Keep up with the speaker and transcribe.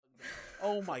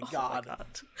Oh my god.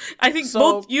 I think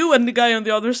both you and the guy on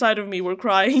the other side of me were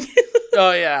crying.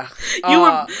 Oh yeah.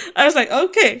 I was like,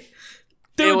 okay,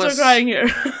 dudes are crying here.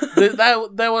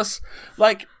 that was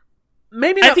like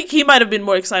maybe. I think he might have been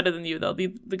more excited than you though. The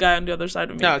guy on the other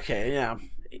side of me. Okay, yeah.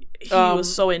 He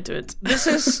was so into it. This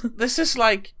is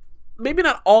like maybe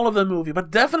not all of the movie,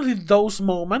 but definitely those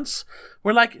moments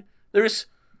where like there is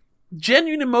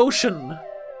genuine emotion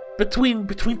between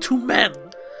two men.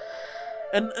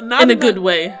 And not in a good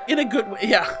way. In a good way,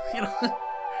 yeah. You know,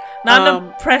 not in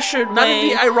a pressured not way. in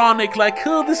the ironic, like,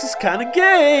 oh, this is kind of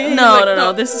gay.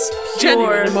 No. This is pure,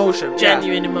 genuine emotion.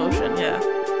 Genuine emotion, yeah.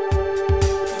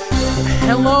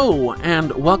 Hello,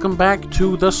 and welcome back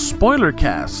to the Spoiler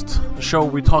Cast, the show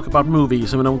where we talk about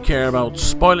movies and we don't care about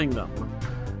spoiling them.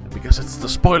 Because it's the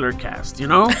Spoiler Cast, you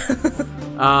know?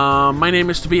 My name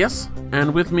is Tobias,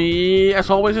 and with me, as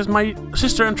always, is my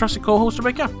sister and trusty co-host,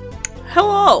 Rebecca.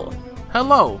 Hello!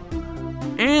 Hello.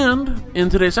 And in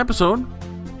today's episode,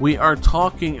 we are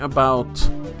talking about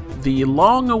the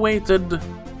long-awaited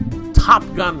Top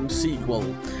Gun sequel,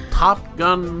 Top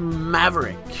Gun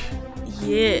Maverick.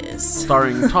 Yes.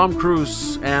 Starring Tom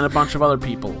Cruise and a bunch of other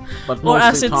people, but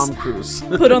mostly Tom Cruise.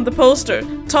 Put on the poster,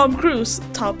 Tom Cruise,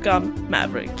 Top Gun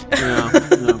Maverick. Yeah.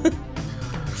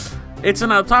 It's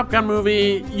a Top Gun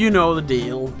movie, you know the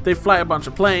deal. They fly a bunch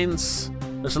of planes.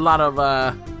 There's a lot of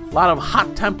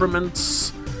hot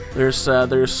temperaments.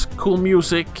 There's cool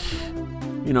music.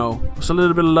 You know, there's a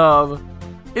little bit of love.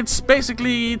 It's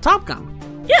basically Top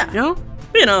Gun. Yeah.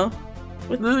 You know,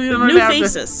 with new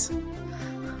faces.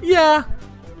 Yeah,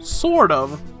 sort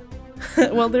of.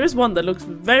 Well, there is one that looks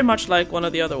very much like one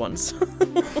of the other ones.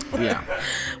 Yeah.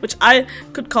 Which I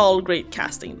could call great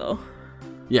casting, though.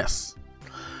 Yes.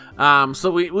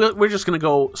 So we're just gonna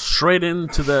go straight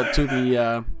into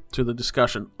the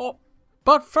discussion. Oh,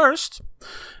 but first,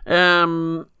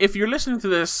 if you're listening to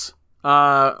this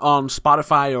on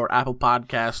Spotify or Apple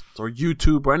Podcasts or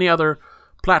YouTube or any other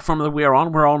platform that we're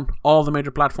on all the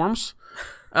major platforms.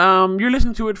 You're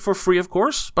listening to it for free, of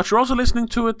course, but you're also listening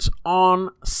to it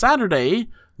on Saturday,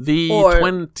 the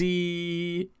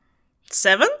 27th?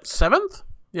 7th?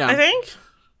 Yeah. I think?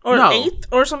 Or 8th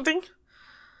or something?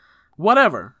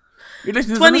 Whatever. You're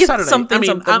listening to this on Saturday.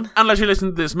 Something. Unless you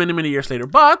listen to this many, many years later.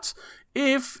 But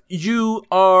if you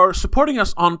are supporting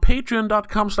us on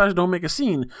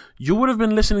patreon.com/don'tmakeascene, you would have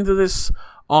been listening to this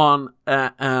on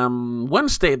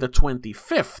Wednesday, the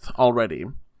 25th already.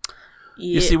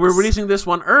 Yes. You see, we're releasing this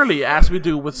one early, as we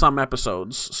do with some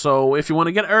episodes. So if you want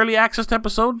to get early access to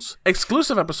episodes,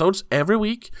 exclusive episodes every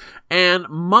week, and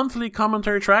monthly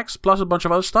commentary tracks, plus a bunch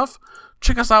of other stuff,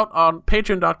 check us out on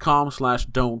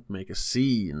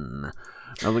patreon.com/don'tmakeascene.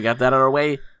 Now we got that out of our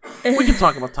way, we can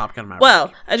talk about Top Gun Maverick.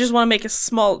 Well, I just want to make a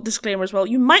small disclaimer as well.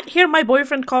 You might hear my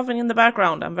boyfriend coughing in the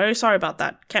background. I'm very sorry about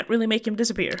that. Can't really make him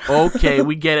disappear. Okay,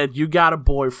 we get it. You got a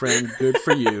boyfriend. Good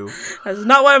for you. That's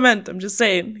not what I meant. I'm just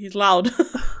saying. He's loud.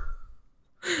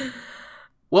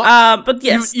 Well, but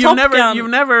yes, you've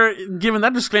never given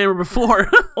that disclaimer before.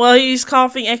 Well, he's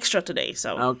coughing extra today,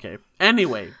 so. Okay.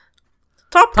 Anyway.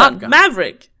 Top Gun.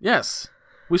 Maverick. Yes.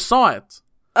 We saw it.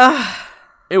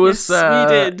 It was. Yes,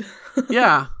 we did.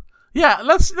 Yeah.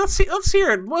 Let's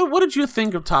hear it. What did you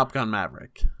think of Top Gun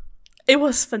Maverick? It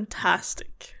was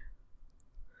fantastic.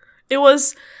 It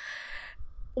was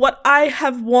what I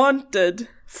have wanted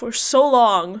for so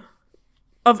long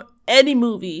of any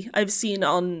movie I've seen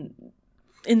in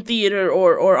theater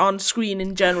or on screen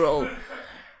in general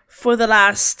for the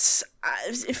last,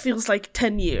 it feels like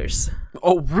 10 years.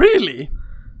 Oh, really?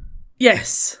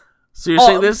 Yes. So you're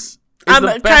saying this is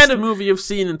the best movie you've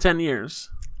seen in 10 years?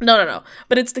 No.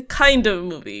 But it's the kind of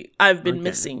movie I've been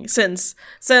missing since,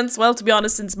 well, to be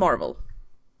honest, since Marvel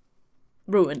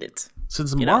ruined it.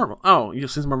 Since Marvel? Oh,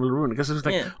 since Marvel ruined it. Because it's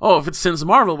like, if it's since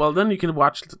Marvel, well, then you can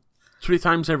watch 3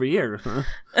 times every year. Huh?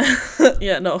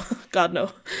 Yeah, no. God,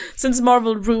 no. Since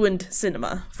Marvel ruined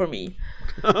cinema for me.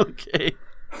 Okay.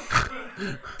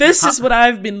 This is what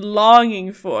I've been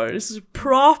longing for. This is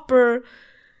proper...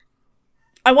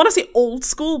 I want to say old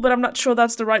school, but I'm not sure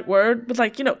that's the right word. But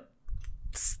like,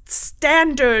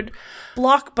 standard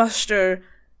blockbuster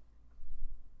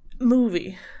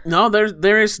movie. No,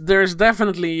 there's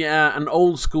definitely an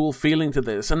old school feeling to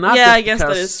this, and not I guess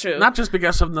that is true. Not just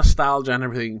because of nostalgia and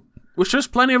everything, which there's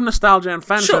plenty of nostalgia and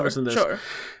fan service in this. Sure.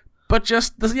 But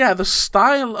just the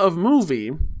style of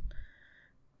movie.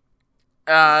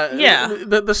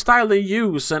 The style they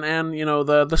use and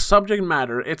the subject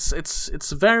matter,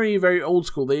 it's very, very old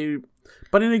school.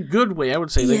 But in a good way, I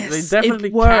would say. They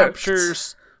definitely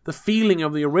captures the feeling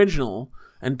of the original,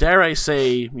 and dare I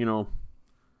say,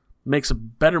 make a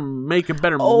better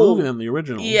Oh, movie than the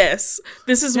original. Yes.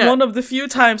 This is one of the few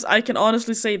times I can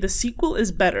honestly say the sequel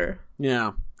is better.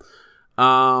 Yeah.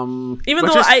 Even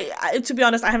though I to be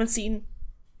honest, I haven't seen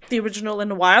the original in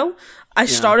a while. I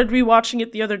started rewatching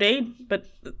it the other day, but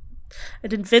I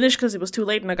didn't finish because it was too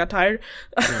late and I got tired.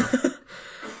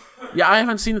 Yeah, I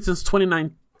haven't seen it since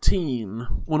 2019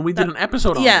 when we did an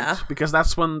episode on it, because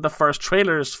that's when the first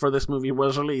trailers for this movie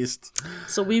was released.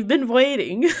 So we've been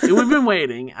waiting. We've been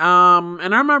waiting.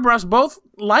 And I remember us both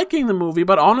liking the movie,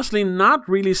 but honestly not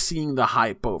really seeing the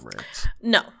hype over it.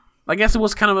 No. I guess it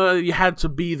was kind of a you had to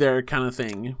be there kind of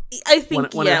thing. I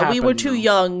think, when it happened, we were too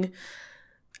young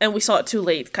and we saw it too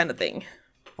late kind of thing.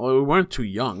 Well, we weren't too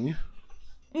young.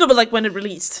 No, but like when it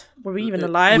released. Were we even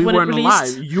alive when it released? We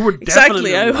weren't alive. You were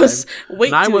definitely alive. I was way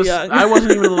too young. I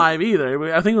wasn't even alive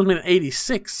either. I think it was made in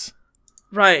 86.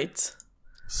 Right.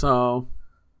 So,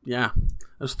 yeah.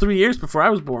 It was 3 years before I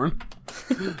was born.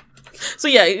 So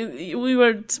yeah, we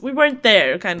weren't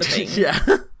there kind of thing. Yeah.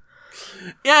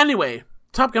 Yeah, anyway.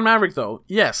 Top Gun Maverick, though.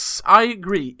 Yes, I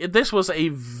agree. This was a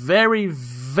very,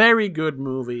 very good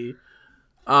movie.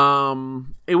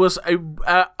 It was a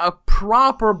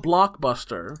proper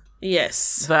blockbuster.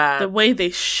 Yes. That the way they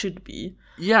should be.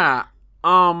 Yeah.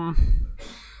 That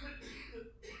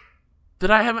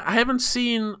I haven't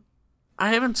seen a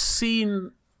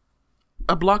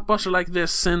blockbuster like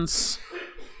this since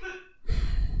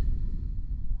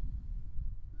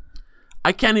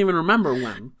I can't even remember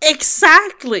when.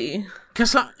 Exactly.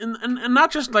 Because and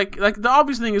not just like the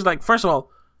obvious thing is like, first of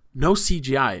all, no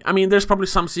CGI. I mean, there's probably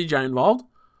some CGI involved,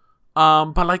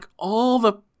 but like all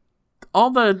the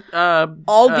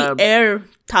air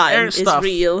time is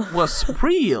real. Was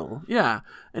real, yeah.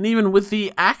 And even with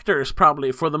the actors,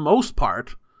 probably for the most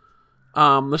part,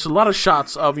 there's a lot of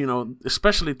shots of,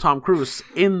 especially Tom Cruise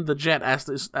in the jet as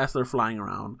they're flying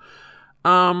around.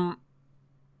 But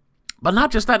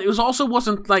not just that, it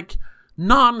wasn't like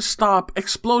non-stop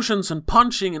explosions and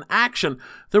punching and action.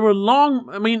 There were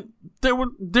there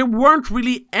weren't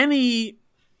really any,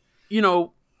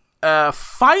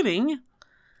 fighting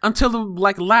until the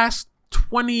last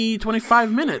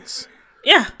 20-25 minutes.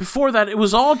 Yeah. Before that, it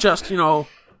was all just, it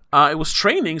was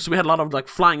training, so we had a lot of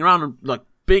flying around and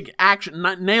big action,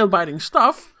 nail-biting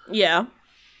stuff. Yeah.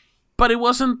 But it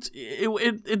wasn't,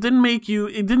 it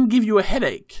didn't give you a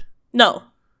headache. No.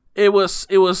 It was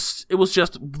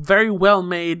just very well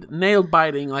made, nail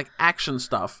biting action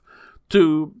stuff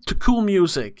to cool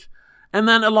music, and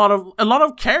then a lot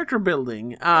of character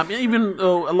building. Even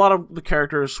though a lot of the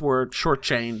characters were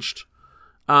shortchanged,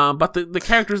 but the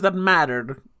characters that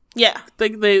mattered, yeah,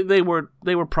 they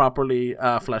were properly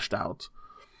fleshed out.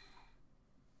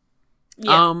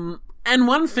 Yeah. And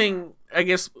one thing, I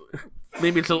guess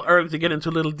maybe it's a little early to get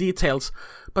into little details,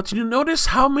 but did you notice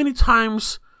how many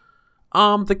times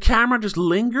the camera just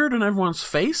lingered on everyone's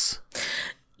face?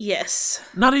 Yes.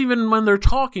 Not even when they're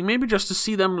talking, maybe just to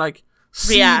see them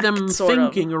see them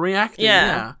thinking or reacting.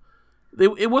 Yeah.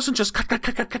 It wasn't just cut.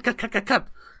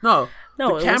 No,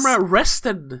 the camera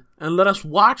rested and let us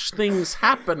watch things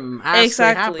happen as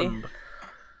they happened.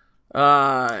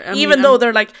 Even though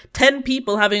they're 10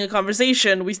 people having a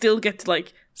conversation, we still get to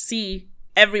see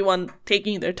everyone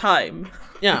taking their time.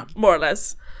 Yeah. More or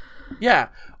less. Yeah.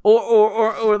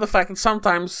 Or the fact that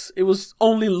sometimes it was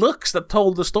only looks that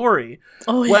told the story.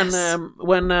 Oh, yes.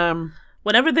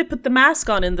 Whenever they put the mask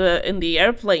on in the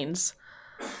airplanes.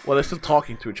 Well, they're still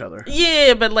talking to each other.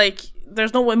 Yeah, but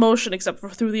there's no emotion except for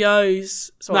through the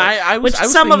eyes. So, I was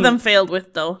some thinking, of them failed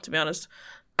with, though, to be honest.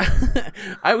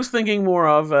 I was thinking more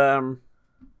of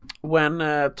when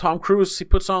Tom Cruise, he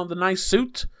puts on the nice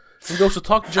suit and goes to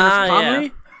talk to Jennifer Connelly.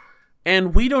 Yeah.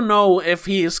 And we don't know if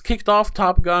he is kicked off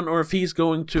Top Gun or if he's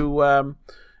going to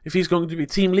be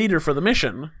team leader for the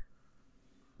mission.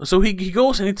 So he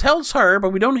goes and he tells her, but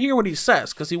we don't hear what he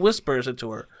says because he whispers it to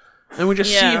her, and we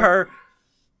just see her,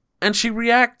 and she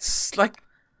reacts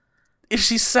is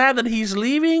she sad that he's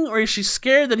leaving or is she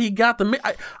scared that he got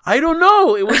the? I don't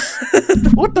know. It was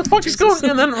what the fuck is going on?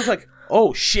 And then it was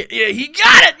oh shit, yeah, he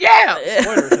got it, yeah.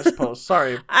 Spoilers, I suppose.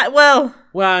 Sorry. Well,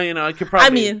 I could probably.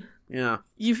 I mean. Yeah.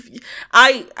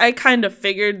 I kind of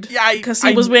figured because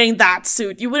he was wearing that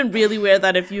suit. You wouldn't really wear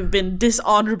that if you've been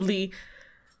dishonorably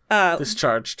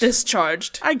discharged.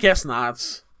 I guess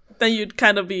not. Then you'd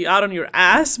kind of be out on your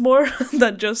ass more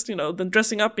than just than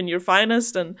dressing up in your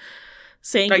finest and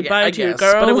saying goodbye to your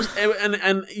girl. But it was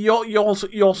and you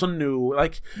also knew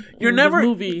you were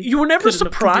never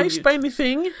surprised by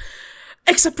anything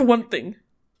except for one thing.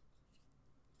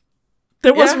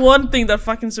 There was one thing that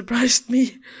fucking surprised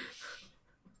me.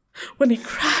 When he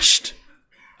crashed.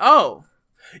 Oh.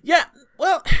 Yeah.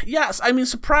 Well, yes, I mean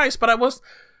surprised, but I was.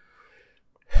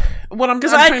 What I'm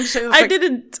Because trying to say is I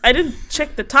didn't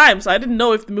check the time, so I didn't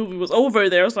know if the movie was over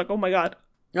there. I was like, oh my god.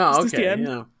 Oh, Is this the end?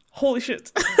 yeah. Holy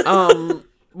shit.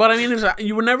 But I mean,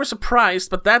 you were never surprised,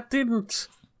 but that didn't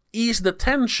ease the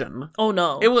tension. Oh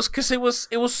no. It was because it was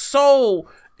so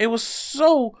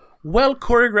well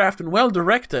choreographed and well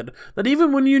directed that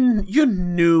even when you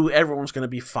knew everyone was gonna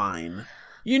be fine,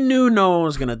 you knew no one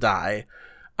was gonna die.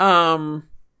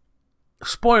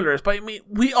 Spoilers, but I mean,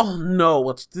 we all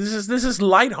know this is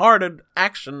lighthearted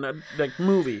action like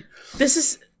movie.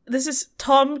 This is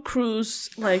Tom Cruise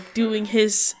like doing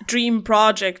his dream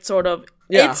project sort of.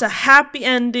 Yeah. It's a happy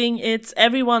ending. It's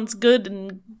everyone's good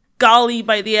and golly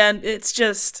by the end. It's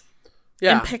just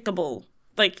impeccable.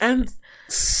 Like, and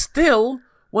still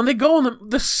when they go on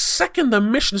the second the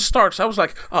mission starts, I was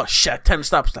like, oh shit, 10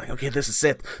 stops. Like, okay, this is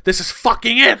it. This is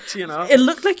fucking it, you know? It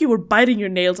looked like you were biting your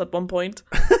nails at one point.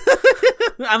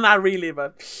 I'm not really,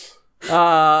 but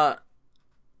yeah.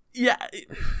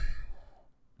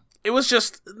 It was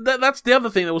just that's the other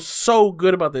thing that was so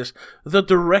good about this. The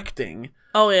directing.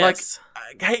 Oh yes.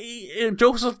 Like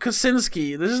Joseph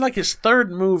Kosinski, this is like his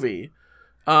third movie.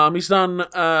 He's done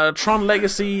Tron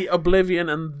Legacy, Oblivion,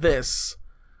 and this,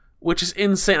 which is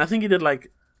insane. I think he did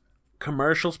like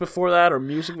commercials before that or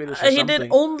music videos or something. He did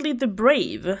Only the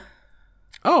Brave.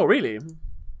 Oh, really?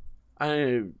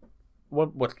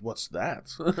 What's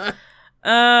that?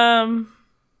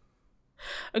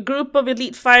 A group of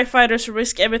elite firefighters who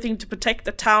risk everything to protect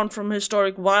the town from a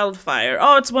historic wildfire.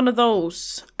 Oh, it's one of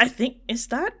those. I think, is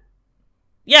that?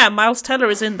 Yeah, Miles Teller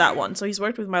is in that one. So he's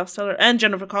worked with Miles Teller and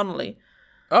Jennifer Connelly.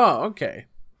 Oh, okay.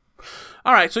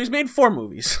 All right, so he's made 4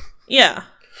 movies. Yeah.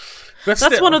 But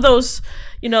that's still. One of those,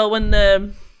 when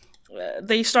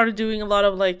they started doing a lot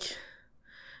of, like,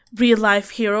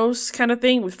 real-life heroes kind of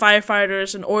thing with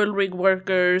firefighters and oil rig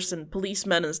workers and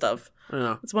policemen and stuff.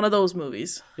 Yeah. It's one of those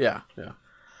movies. Yeah. So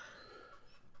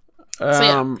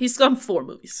yeah, he's done 4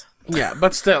 movies. Yeah,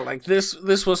 but still, like this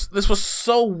was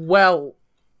so well.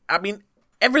 I mean,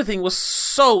 everything was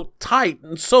so tight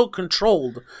and so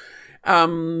controlled. I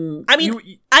mean,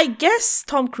 I guess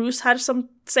Tom Cruise had some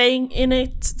saying in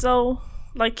it, so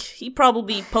like he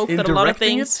probably poked at a lot of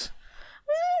things.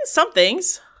 Some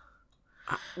things.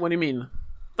 What do you mean?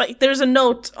 Like, there's a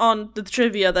note on the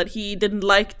trivia that he didn't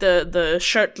like the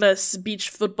shirtless beach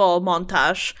football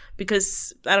montage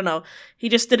because, I don't know, he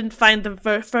just didn't find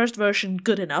the first version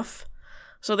good enough.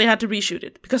 So they had to reshoot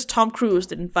it because Tom Cruise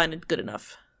didn't find it good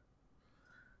enough.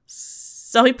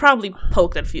 So he probably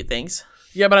poked at a few things.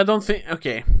 Yeah, but I don't think...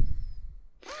 Okay.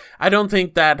 I don't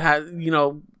think that had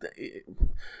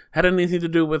anything to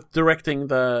do with directing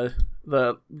the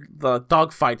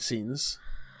dogfight scenes.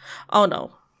 Oh,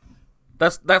 no.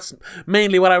 That's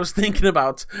mainly what I was thinking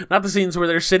about, not the scenes where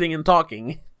they're sitting and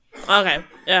talking. Okay,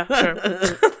 yeah, sure.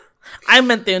 I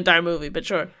meant the entire movie, but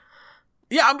sure.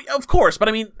 Yeah, I mean, of course, but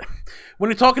I mean,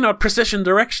 when you're talking about precision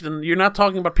direction, you're not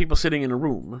talking about people sitting in a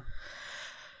room.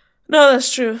 No,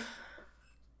 that's true.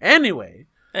 Anyway.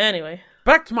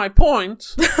 Back to my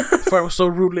point, before I was so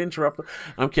rudely interrupted.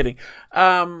 I'm kidding.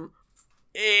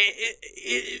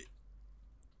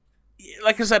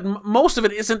 Like I said, most of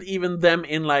it isn't even them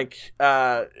in like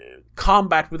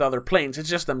combat with other planes. It's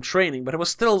just them training, but it was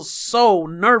still so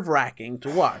nerve-wracking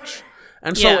to watch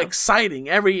and so exciting.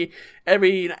 Every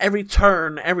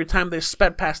turn, every time they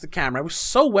sped past the camera, it was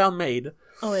so well made.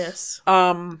 Oh yes.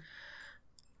 I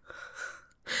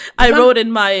wrote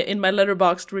in my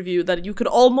Letterboxd review that you could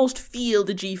almost feel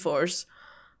the G-force.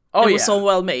 Oh, it was so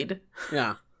well made.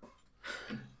 Yeah.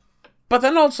 But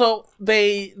then also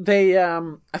they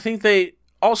I think they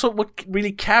also what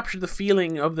really captured the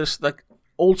feeling of this like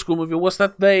old school movie was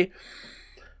that it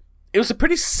was a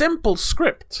pretty simple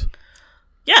script.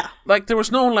 Yeah. Like there was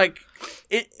no like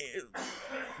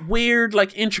weird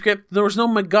like intricate. There was no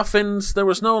MacGuffins. There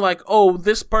was no like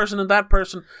this person and that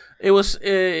person. It was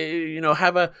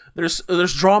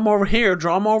there's drama over here,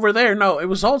 drama over there. No, it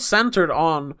was all centered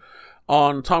on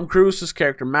Tom Cruise's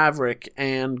character Maverick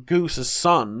and Goose's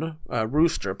son,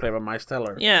 Rooster, played by Miles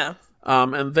Teller. Yeah.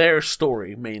 And their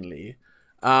story mainly.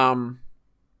 And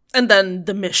then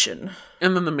the mission.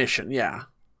 Yeah.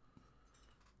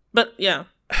 But yeah.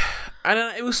 I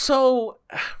don't know, it was so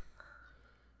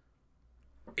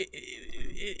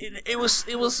it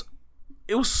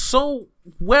was so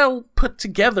well put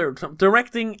together.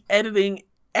 Directing, editing,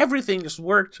 everything just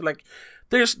worked. Like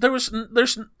I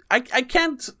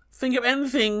can't think of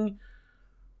anything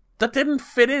that didn't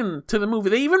fit in to the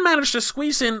movie. They even managed to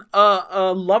squeeze in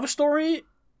a love story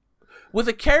with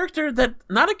a character that,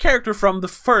 not a character from the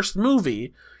first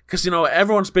movie, because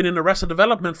everyone's been in Arrested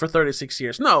Development for 36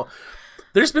 years. No,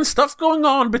 there's been stuff going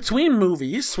on between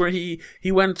movies where he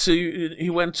went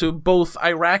to both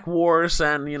Iraq wars,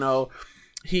 and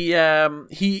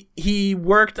he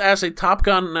worked as a Top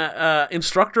Gun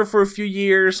instructor for a few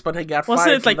years, but he got fired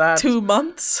Wasn't it from like that. 2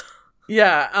 months?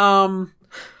 Yeah.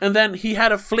 And then he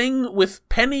had a fling with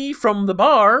Penny from the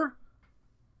bar.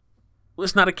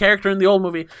 Was not a character in the old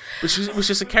movie, which was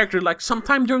just a character like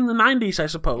sometime during the 90s, I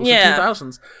suppose, or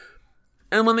 2000s.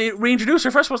 And when they reintroduced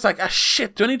her, first was like,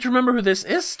 shit, do I need to remember who this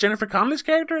is? Jennifer Connelly's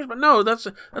character? But no, that's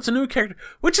a new character,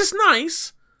 which is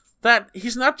nice. That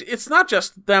it's not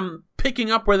just them picking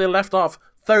up where they left off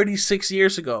 36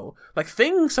 years ago. Like,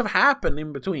 things have happened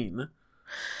in between.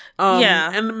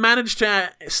 And managed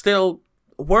to still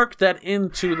work that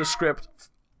into the script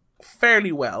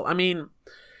fairly well. I mean,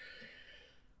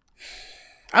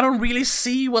 I don't really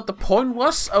see what the point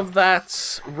was of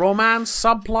that romance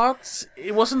subplot.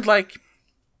 It wasn't like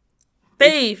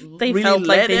they really felt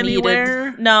like they anywhere.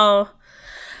 needed. No,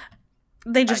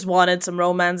 they just wanted some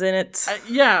romance in it.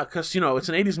 Yeah, because it's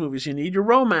an 80s movie, so you need your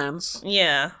romance.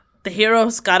 Yeah, the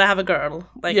hero's gotta have a girl.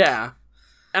 Like, yeah,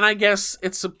 and I guess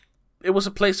it was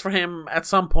a place for him at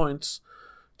some points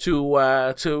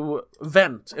to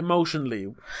vent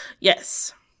emotionally.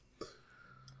 Yes.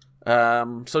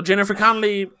 So Jennifer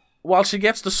Connelly, while she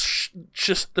gets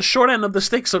just the short end of the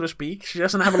stick, so to speak, she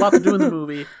doesn't have a lot to do in the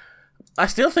movie. I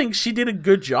still think she did a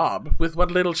good job with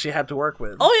what little she had to work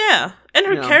with. Oh yeah, and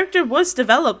her character was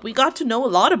developed. We got to know a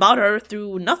lot about her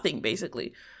through nothing,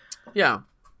 basically. Yeah.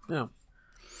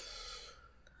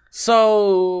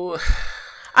 So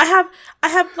I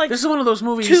have like, this is one of those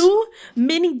movies. 2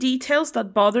 mini details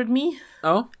that bothered me.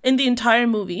 Oh? In the entire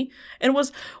movie. And it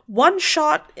was one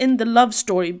shot in the love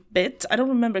story bit. I don't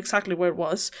remember exactly where it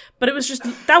was, but it was just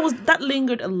that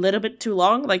lingered a little bit too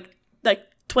long, like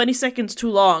 20 seconds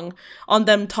too long on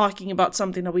them talking about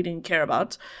something that we didn't care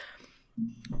about.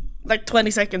 Like 20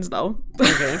 seconds though.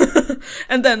 Okay.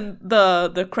 And then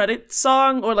the credit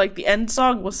song, or like the end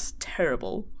song, was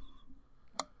terrible.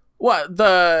 What,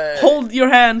 the... Hold your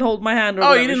hand, hold my hand.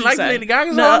 Or you didn't like the Lady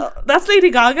Gaga song? No, that's Lady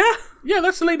Gaga? Yeah,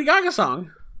 that's the Lady Gaga song.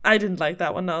 I didn't like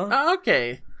that one, no.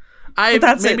 Okay. I've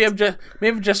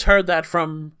just heard that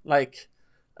from, like,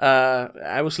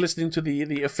 I was listening to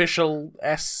the official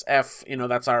SF,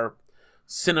 that's our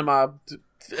cinema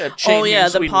chain. Oh yeah,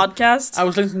 the podcast. I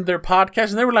was listening to their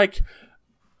podcast, and they were like,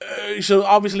 so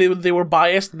obviously they were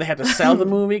biased, and they had to sell the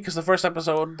movie, because the first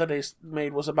episode that they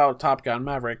made was about Top Gun,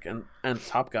 Maverick, and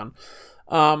Top Gun.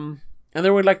 And they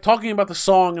were like talking about the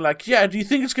song, and like, yeah, do you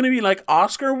think it's gonna be like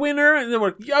Oscar winner? And they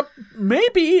were, yep,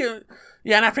 maybe.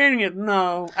 Yeah, and after hearing it,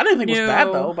 no, I didn't think it was bad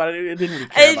though, but I didn't really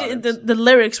care about it. The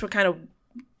lyrics were kind of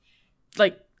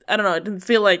like, I don't know, it didn't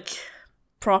feel like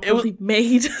properly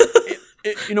made.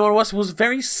 You know what it was? It was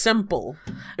very simple.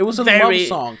 It was a love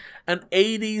song. An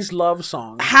 80s love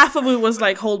song. Half of it was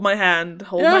like, hold my hand,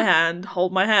 hold my hand,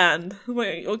 hold my hand.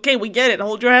 Like, okay, we get it.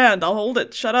 Hold your hand. I'll hold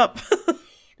it. Shut up.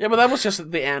 Yeah, but that was just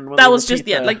at the end. That was just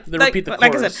the end. They repeat the chorus.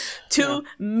 Like I said, 2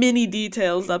 mini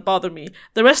details that bothered me.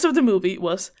 The rest of the movie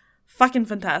was fucking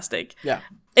fantastic. Yeah.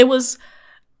 It was...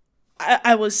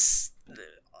 I was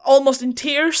almost in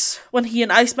tears when he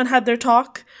and Iceman had their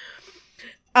talk.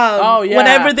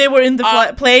 Whenever they were in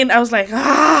the plane, I was like,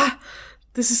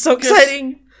 this is so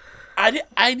exciting.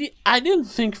 I didn't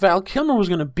think Val Kilmer was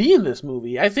going to be in this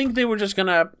movie. I think they were just going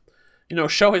to,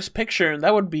 show his picture, and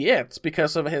that would be it,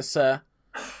 because of his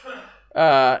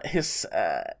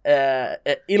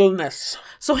illness.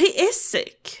 So he is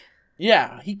sick.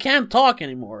 Yeah, he can't talk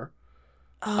anymore.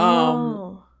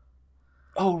 Oh.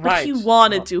 Oh, right. But he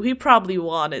wanted to. He probably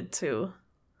wanted to.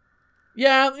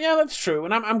 Yeah, that's true.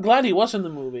 And I'm glad he was in the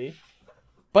movie.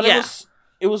 But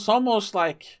it was almost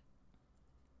like...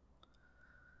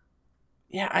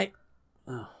 Yeah,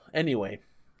 anyway.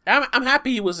 I'm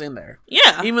happy he was in there.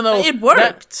 Yeah, even though it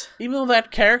worked. Even though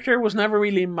that character was never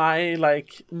really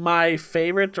my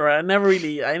favorite, or I never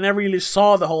really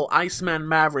saw the whole Iceman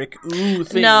Maverick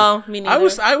thing. No, me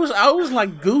neither. I was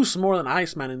like Goose more than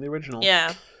Iceman in the original.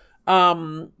 Yeah.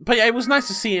 But yeah, it was nice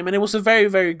to see him, and it was a very,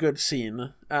 very good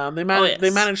scene. They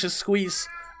managed to squeeze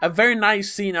a very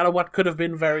nice scene out of what could have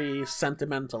been very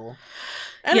sentimental.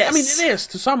 And yes. I mean, it is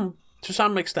to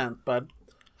some extent, but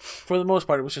for the most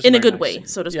part, it was just in a very good nice way, scene.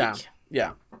 so to speak.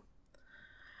 Yeah.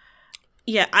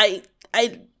 Yeah, I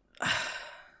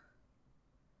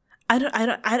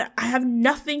have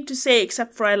nothing to say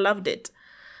except for I loved it.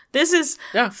 This is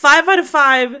 5 out of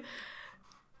 5.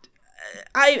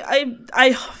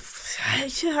 I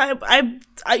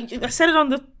said it on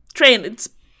the train. It's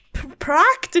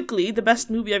practically the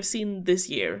best movie I've seen this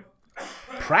year.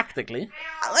 Practically?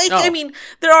 I mean,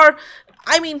 there are...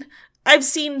 I mean, I've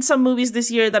seen some movies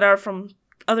this year that are from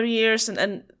other years,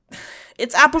 and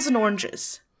it's apples and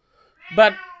oranges.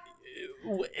 But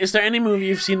is there any movie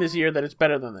you've seen this year that is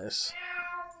better than this?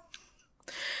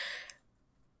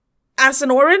 As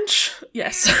an orange?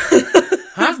 Yes.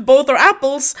 Huh? If both are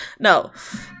apples, no.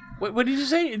 What did you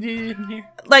say? You didn't hear?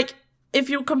 Like, if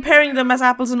you're comparing them as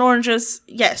apples and oranges,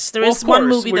 yes, there is one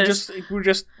movie we're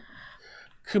just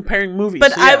comparing movies.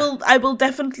 But so yeah. I will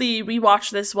definitely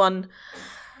rewatch this one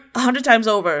 100 times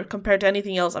over compared to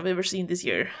anything else I've ever seen this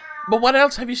year. But what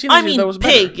else have you seen this year that was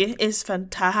better? Pig is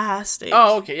fantastic.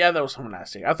 Oh, okay, yeah, that was from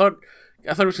last year. I thought it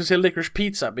was going to say Licorice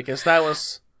Pizza, because that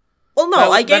was... Well,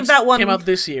 no, I gave that one... came out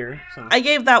this year. So. I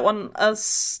gave that one a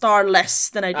star less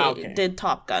than I did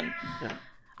Top Gun. Yeah.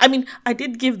 I mean, I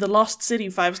did give The Lost City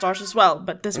 5 stars as well,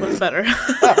 but this one's better.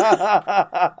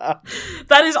 That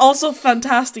is also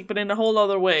fantastic, but in a whole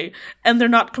other way. And they're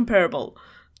not comparable.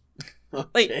 Okay.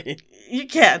 Like, you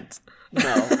can't.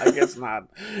 No, I guess not.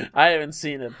 I haven't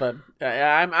seen it, but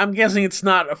I'm guessing it's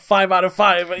not a 5 out of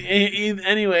 5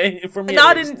 anyway, for me.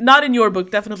 Not in your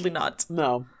book, definitely not.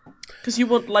 No. Because you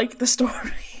won't like the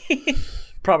story.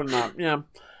 Probably not, yeah.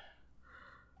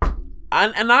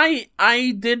 And I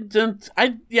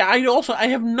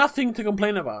have nothing to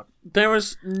complain about. There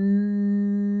was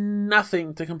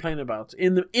nothing to complain about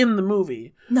in the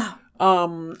movie. No.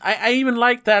 I even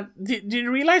like that. Did you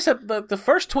realize that the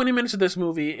first 20 minutes of this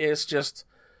movie is just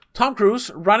Tom Cruise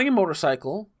riding a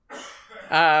motorcycle,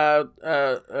 flying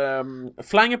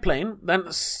a plane,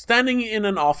 then standing in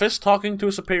an office talking to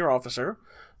a superior officer,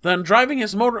 then driving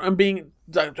his motor and being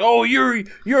like, "Oh, you're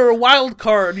a wild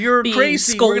card. You're being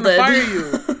crazy. Scolded. We're gonna fire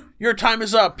you. Your time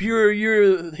is up.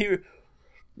 The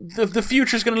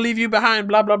future's gonna leave you behind.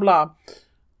 Blah blah blah."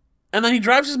 And then he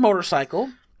drives his motorcycle,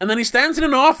 and then he stands in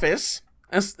an office,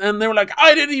 and they were like,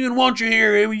 "I didn't even want you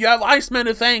here. You have Iceman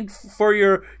to thank for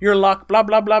your luck. Blah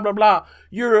blah blah blah blah.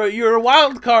 You're a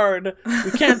wild card. We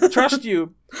can't trust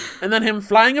you." And then him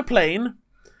flying a plane.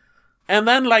 And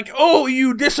then like, "Oh,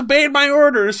 you disobeyed my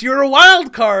orders. You're a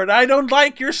wild card. I don't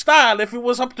like your style. If it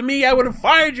was up to me, I would have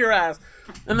fired your ass."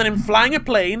 And then him flying a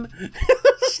plane.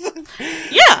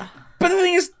 Yeah. But the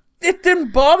thing is, it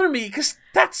didn't bother me, because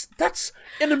that's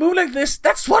in a movie like this,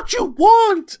 that's what you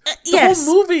want. The whole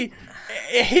movie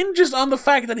hinges on the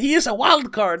fact that he is a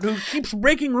wild card who keeps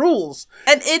breaking rules.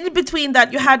 And in between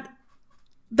that, you had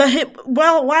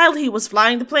while he was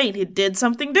flying the plane, he did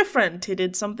something different. He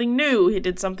did something new. He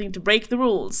did something to break the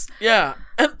rules. Yeah.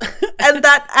 And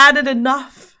that added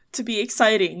enough to be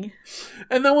exciting.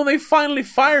 And then when they finally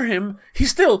fire him, he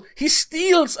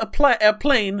steals a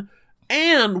plane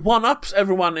and one-ups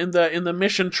everyone in the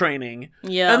mission training.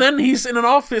 Yeah. And then he's in an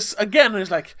office again, and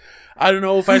he's like, "I don't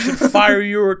know if I should fire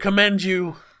you or commend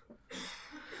you.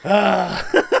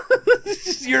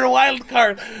 You're a wild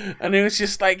card." And it was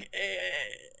just like...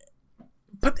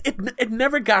 But it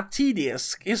never got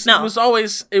tedious. It was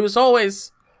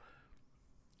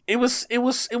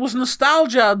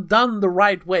nostalgia done the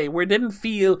right way, where it didn't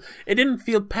feel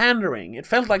pandering. It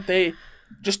felt like they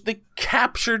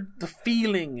captured the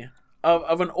feeling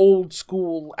of an old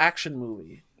school action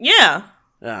movie. Yeah.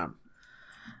 Yeah.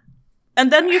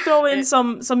 And then you throw in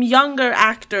some younger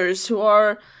actors who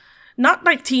are not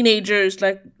like teenagers,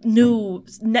 like new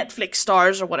Netflix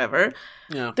stars or whatever.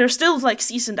 Yeah. They're still like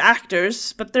seasoned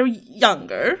actors, but they're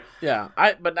younger. Yeah.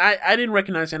 I didn't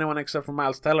recognize anyone except for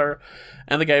Miles Teller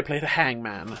and the guy who played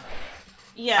Hangman.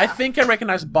 Yeah. I think I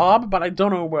recognized Bob, but I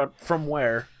don't know from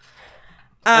where.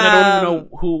 And I don't even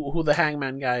know who the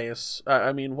Hangman guy is.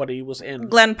 What he was in.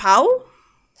 Glenn Powell?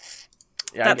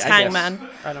 Yeah, That's Hangman.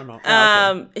 Guess. I don't know.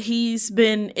 Okay. He's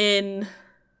been in...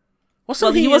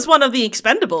 he was one of the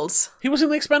Expendables. He was in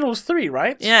the Expendables 3,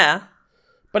 right? Yeah.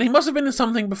 But he must have been in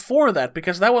something before that,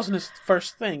 because that wasn't his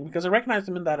first thing, because I recognized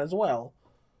him in that as well.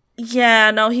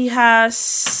 Yeah, no, he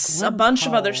has a bunch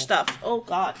of other stuff. Oh,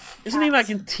 God. Isn't he like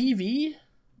in TV?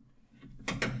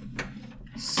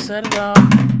 Set It Up.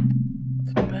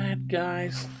 The Bad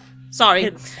Guys.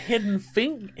 Sorry.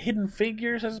 Hidden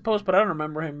Figures, I suppose, but I don't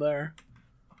remember him there.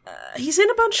 He's in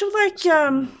a bunch of, like,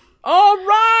 All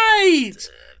right!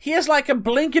 He has like a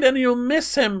blink it and you'll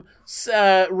miss him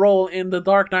role in The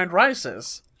Dark Knight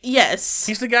Rises. Yes.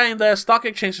 He's the guy in the stock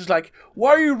exchange who's like,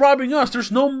 "Why are you robbing us?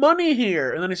 There's no money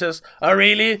here." And then he says, "Oh,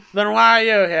 really? Then why are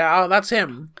you here?" Oh, that's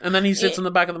him. And then he sits in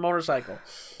the back of the motorcycle.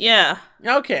 Yeah.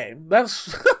 Okay,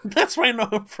 that's where I know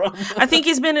him from. I think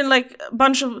he's been in like a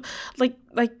bunch of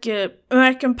like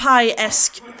American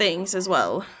Pie-esque things as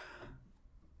well.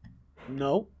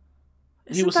 No.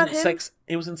 Isn't that him?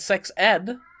 He was in Sex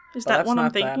Ed. Is that one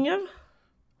I'm thinking of?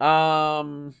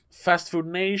 Fast Food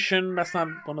Nation. That's not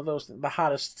one of those. The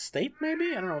Hottest State,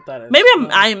 maybe. I don't know what that is. Maybe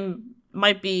I'm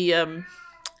might be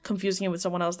confusing him with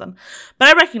someone else then, but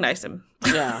I recognize him.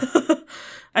 Yeah,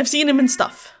 I've seen him in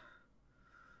stuff.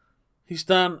 He's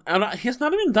not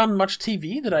even done much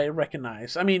TV that I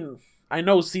recognize. I mean, I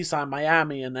know CSI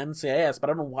Miami and NCIS, but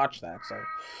I don't watch that. So,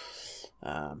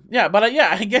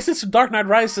 I guess it's Dark Knight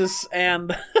Rises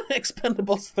and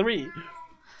Expendables 3.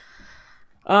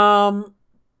 And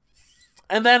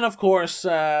then of course,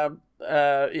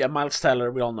 Miles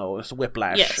Teller, we all know, is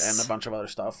Whiplash and a bunch of other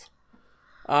stuff.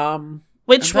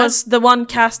 Which was the one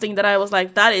casting that I was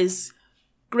like, that is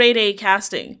grade A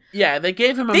casting. Yeah, they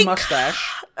gave him a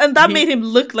mustache. And that made him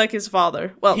look like his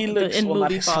father. Well, he looks, in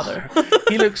movie father.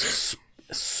 He looks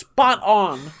spot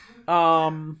on.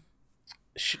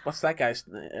 What's that guy's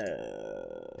name?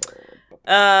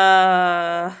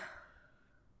 Oh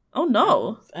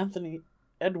no. Anthony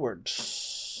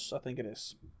Edwards, I think it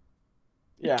is.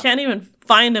 Yeah. Can't even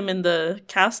find him in the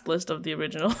cast list of the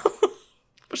original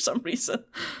for some reason.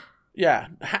 Yeah,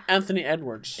 Anthony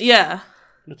Edwards. Yeah.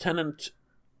 Lieutenant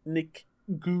Nick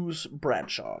Goose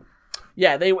Bradshaw.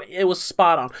 Yeah, it was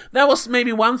spot on. That was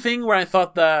maybe one thing where I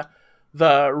thought the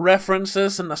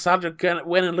references and nostalgia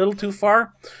went a little too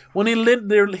far. When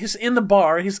he's in the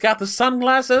bar, he's got the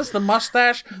sunglasses, the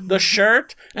mustache, the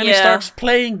shirt, and he starts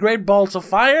playing Great Balls of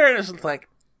Fire, and it's like,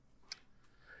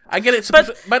 I get it,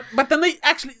 but then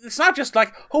it's not just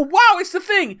like, oh wow, it's the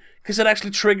thing, because it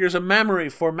actually triggers a memory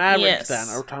for Maverick then,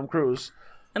 or Tom Cruise.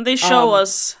 And they show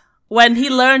us when he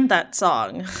learned that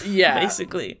song,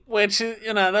 basically. Which,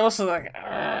 that was like,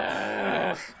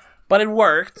 but it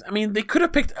worked. I mean, they could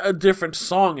have picked a different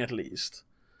song at least.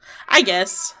 I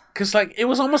guess. Because, it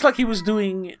was almost like he was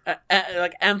doing,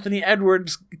 Anthony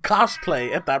Edwards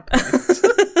cosplay at that point.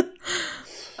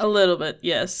 A little bit,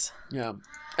 yes. Yeah.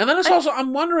 And then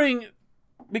I'm wondering,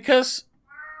 because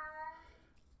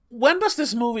when is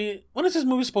this movie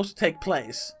supposed to take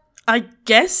place? I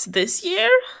guess this year?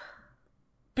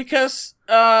 Because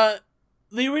the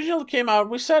original came out,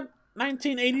 we said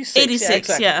 1986.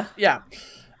 86, yeah. Exactly. yeah.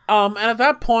 And at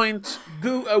that point,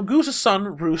 Goose's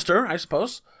son, Rooster, I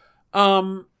suppose,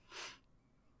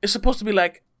 is supposed to be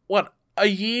a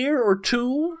year or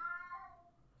two?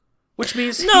 Which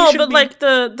means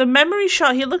the memory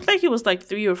shot, he looked like he was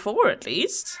 3 or 4 at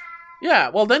least. Yeah,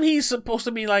 well then he's supposed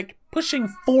to be pushing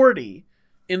 40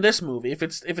 in this movie if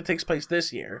it takes place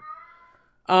this year.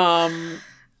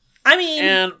 I mean,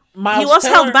 and Miles he was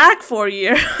Teller, held back for a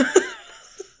year.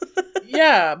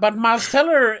 Yeah, but Miles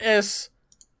Teller is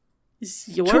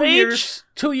your age?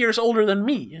 2 years older than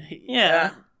me.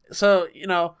 Yeah. So,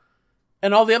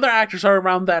 and all the other actors are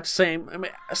around that same. I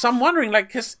mean, so I'm wondering,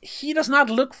 because he does not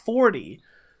look 40.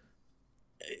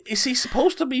 Is he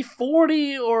supposed to be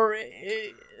 40, or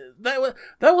that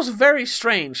was very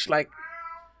strange.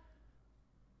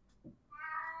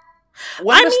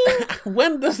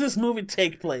 When does this movie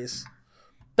take place?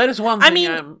 That is one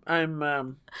thing.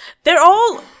 I'm they're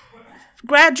all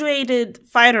graduated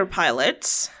fighter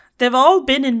pilots. They've all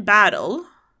been in battle.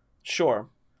 Sure.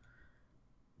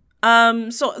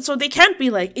 So they can't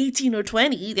be 18 or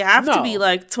 20. They have to be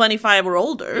 25 or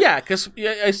older. Yeah, because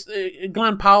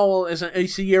Glenn Powell is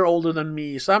a year older than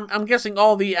me, so I'm guessing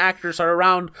all the actors are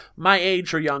around my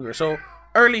age or younger. So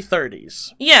early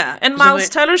 30s. Yeah, and Miles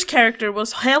Teller's character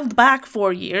was held back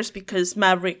 4 years because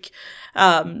Maverick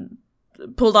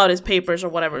pulled out his papers or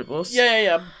whatever it was.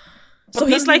 Yeah. So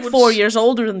he's 4 years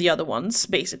older than the other ones,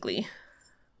 basically.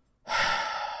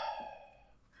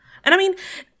 And I mean,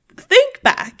 think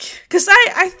back, because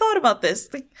I thought about this.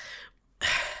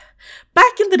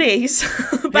 Back in the days,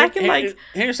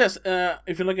 Here it says,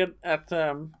 if you look at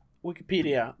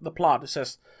Wikipedia, the plot, it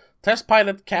says, Test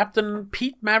pilot Captain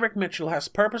Pete Maverick Mitchell has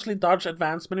purposely dodged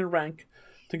advancement in rank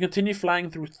to continue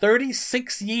flying through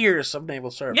 36 years of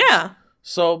naval service. Yeah.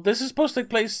 So this is supposed to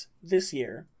take place this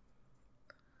year.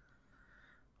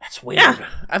 That's weird. Yeah.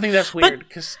 I think that's weird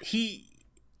because he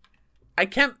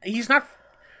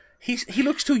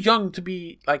looks too young to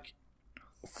be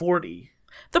 40.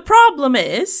 The problem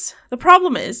is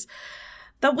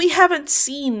that we haven't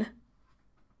seen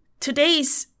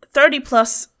today's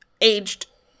 30+ aged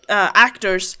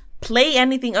actors play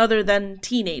anything other than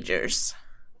teenagers.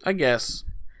 I guess.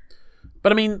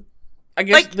 But I mean, I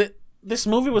guess this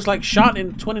movie was shot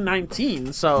in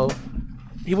 2019, so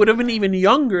he would have been even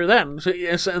younger then. So,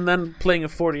 and then playing a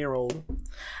 40-year-old.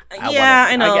 Yeah,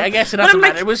 I know. I guess it doesn't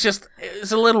matter.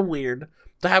 It's a little weird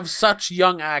to have such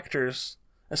young actors,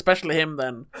 especially him,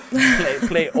 then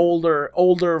play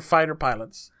older fighter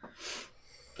pilots.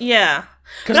 Yeah,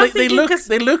 because they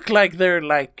look like they're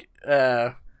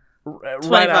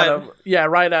 25.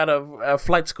 right out of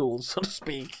flight school, so to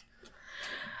speak.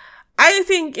 I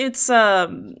think it's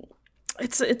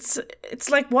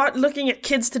like what looking at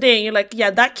kids today and you're like, yeah,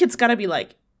 that kid's gotta be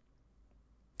like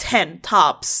 10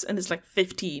 tops and it's like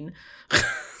 15.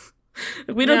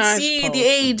 We don't see the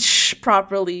age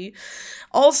properly.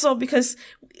 Also because,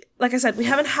 like I said, we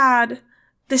haven't had,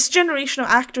 this generation of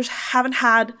actors haven't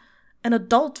had an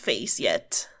adult face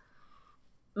yet.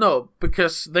 No,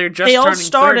 because they're just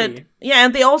turning 30. Yeah,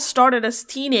 and they all started as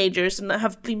teenagers and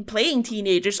have been playing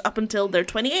teenagers up until they're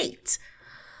 28.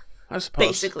 I suppose.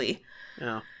 Basically.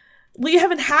 Yeah. We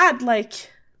haven't had like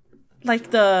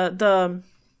the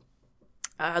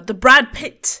Brad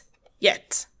Pitt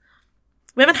yet.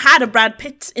 We haven't had a Brad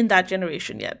Pitt in that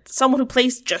generation yet. Someone who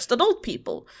plays just adult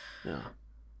people. Yeah.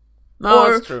 No,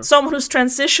 or that's true. Someone who's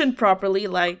transitioned properly,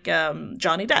 like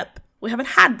Johnny Depp. We haven't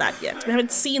had that yet. We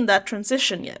haven't seen that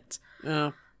transition yet.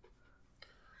 Yeah.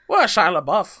 Well, Shia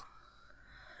LaBeouf.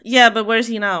 Yeah, but where's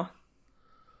he now?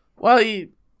 Well, he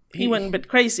went a bit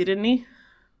crazy, didn't he?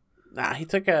 Nah, he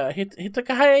took a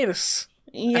hiatus.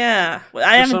 Yeah,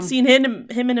 I haven't seen him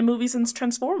in a movie since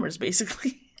Transformers,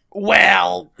 basically.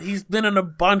 Well, he's been in a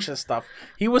bunch of stuff.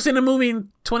 He was in a movie in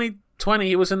 2020.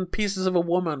 He was in Pieces of a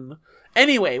Woman.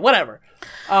 Anyway, whatever.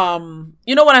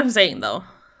 You know what I'm saying, though.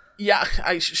 Yeah,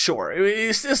 sure.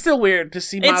 It's still weird to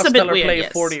see Miles Teller play a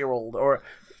 40-year-old or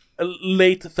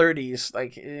late 30s,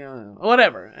 like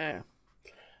whatever.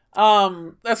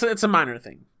 It's a minor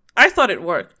thing. I thought it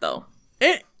worked though.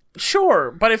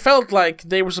 Sure, but it felt like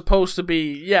they were supposed to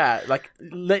be like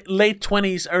late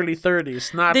 20s, early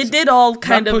 30s. Not they did all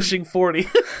kind of pushing 40.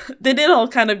 They did all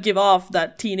kind of give off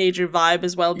that teenager vibe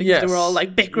as well because they were all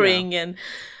like bickering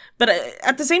but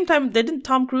at the same time, didn't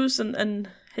Tom Cruise and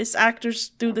his actors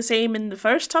do the same in the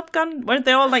first Top Gun? Weren't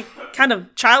they all like kind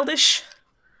of childish?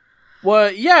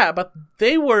 Well, yeah, but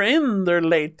they were in their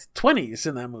late 20s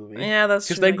in that movie. Yeah, that's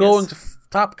true. Because they're going to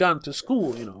Top Gun to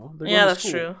school, Yeah, that's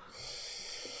true.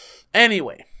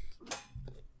 Anyway,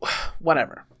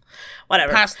 whatever.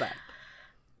 Past that.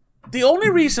 The only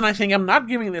reason I think I'm not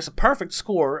giving this a perfect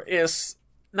score is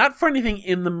not for anything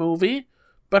in the movie,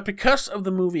 but because of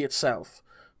the movie itself.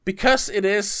 Because it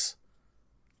is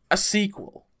a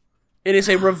sequel. It is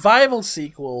a revival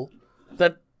sequel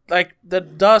that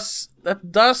does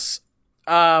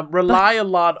rely a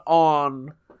lot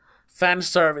on fan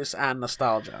service and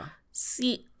nostalgia.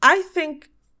 See, I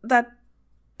think that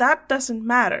doesn't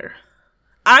matter.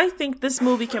 I think this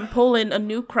movie can pull in a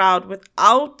new crowd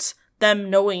without them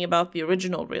knowing about the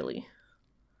original, really.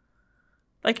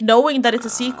 Like, knowing that it's a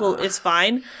sequel is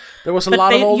fine. There was a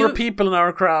lot of older people in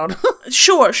our crowd.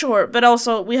 Sure. But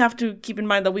also, we have to keep in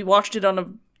mind that we watched it on a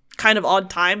kind of odd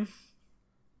time.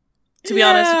 To be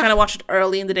honest, we kind of watched it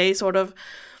early in the day, sort of.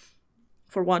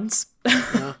 For once.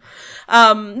 Yeah.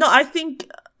 No, I think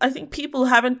people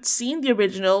who haven't seen the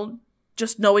original,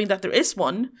 just knowing that there is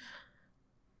one,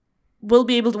 will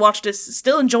be able to watch this,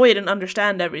 still enjoy it and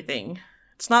understand everything.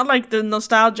 It's not like the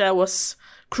nostalgia was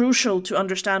crucial to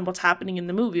understand what's happening in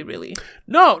the movie, really.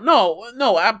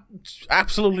 No,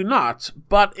 absolutely not.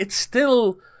 But it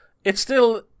still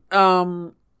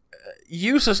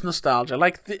uses nostalgia.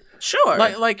 Sure.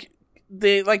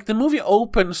 The movie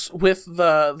opens with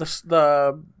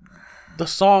the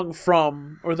song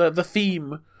from, or the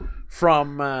theme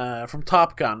from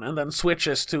Top Gun, and then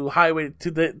switches to Highway to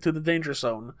the Danger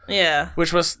Zone. Yeah.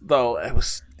 Which was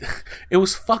it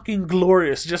was fucking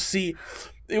glorious.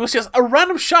 It was just a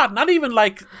random shot, not even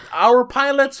like our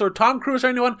pilots or Tom Cruise or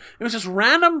anyone. It was just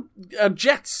random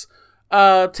jets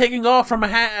taking off from a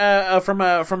hangar.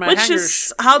 Which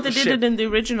is how they did it in the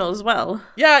original as well.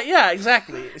 Yeah,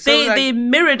 exactly. So they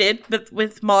mirrored it, but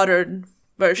with modern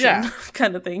version,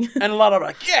 kind of thing. And a lot of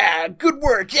good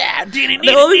work,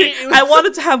 The only thing, I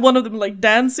wanted to have one of them like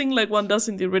dancing like one does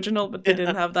in the original, but they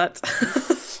didn't have that.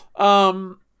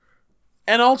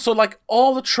 And also, like,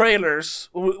 all the trailers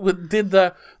did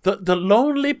the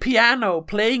lonely piano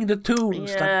playing the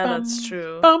tunes. Yeah, like, that's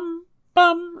true. Bum,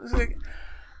 bum.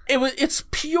 It's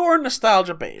pure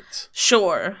nostalgia bait.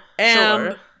 Sure.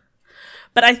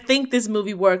 But I think this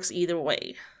movie works either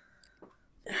way.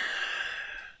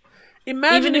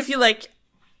 Even if you, like,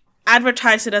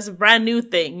 advertise it as a brand new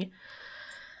thing.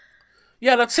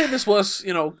 Yeah, let's say this was,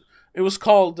 it was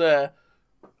called...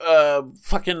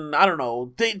 fucking, I don't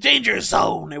know, Danger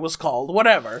Zone, it was called,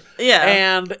 whatever. Yeah.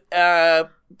 And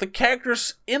the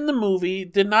characters in the movie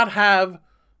did not have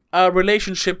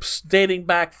relationships dating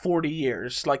back 40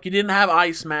 years. Like, you didn't have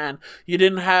Iceman, you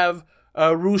didn't have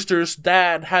Rooster's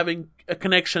dad having a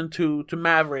connection to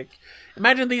Maverick.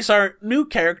 Imagine these are new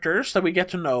characters that we get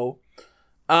to know,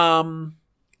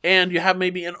 and you have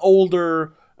maybe an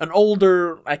older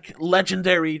like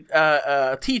legendary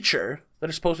teacher that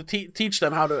is supposed to teach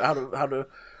them how to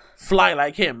fly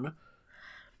like him.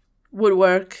 Would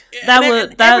work.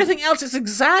 Everything else is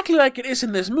exactly like it is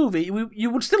in this movie. You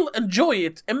would still enjoy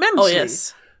it immensely. Oh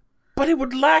yes. But it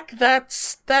would lack that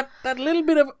little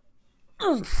bit of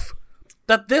oomph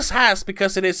that this has,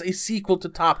 because it is a sequel to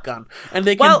Top Gun, and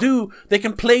they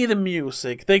can play the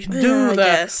music, they can do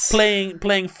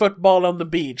playing football on the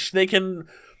beach, they can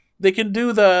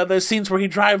do the scenes where he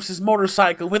drives his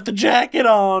motorcycle with the jacket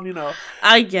on, you know.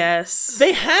 I guess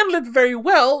they handle it very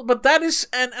well, but that is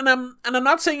and I'm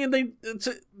not saying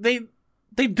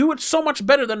they do it so much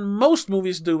better than most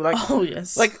movies do. Like, oh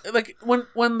yes, like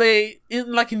when they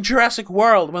in Jurassic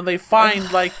World, when they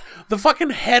find like the fucking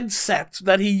headset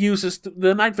that he uses,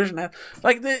 the night vision head,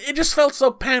 like it just felt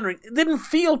so pandering. It didn't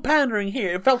feel pandering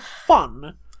here. It felt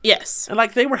fun. Yes, and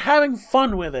like they were having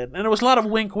fun with it, and there was a lot of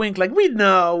wink, wink. Like we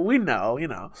know, you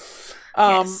know.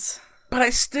 Yes, but I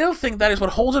still think that is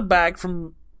what holds it back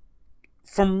from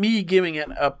me giving it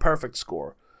a perfect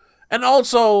score, and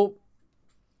also.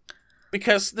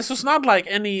 Because this was not like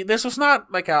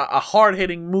a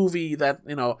hard-hitting movie that,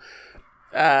 you know,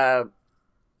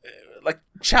 like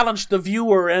challenged the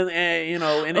viewer and you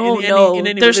know in any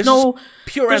way. There's no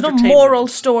moral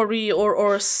story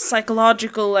or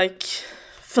psychological like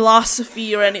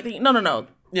philosophy or anything. No.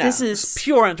 Yeah, this is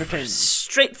pure entertainment,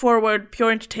 straightforward, pure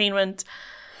entertainment.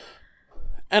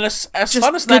 And as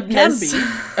fun as that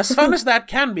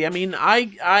can be, I mean,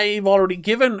 I've already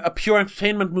given a pure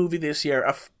entertainment movie this year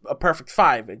a perfect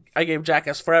 5. I gave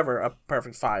Jackass Forever a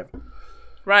perfect 5.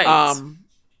 Right.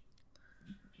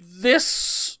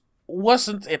 This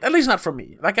wasn't it. At least not for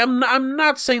me. Like I'm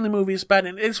not saying the movie is bad.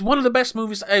 It's one of the best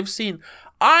movies I've seen.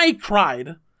 I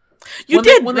cried. You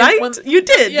did, right? You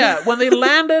did. Yeah, when they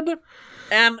landed,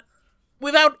 and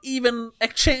without even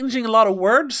exchanging a lot of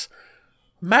words.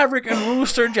 Maverick and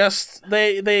Rooster just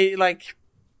they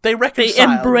reconciled. They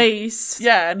embrace.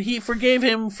 Yeah, and he forgave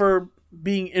him for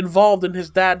being involved in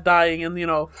his dad dying, and they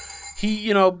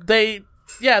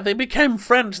became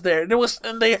friends there. There was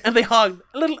and they hugged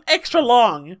a little extra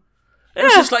long. It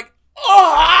was just like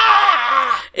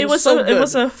it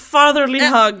was a fatherly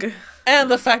hug. And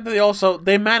the fact that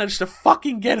they managed to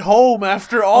fucking get home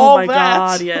after all that. Oh my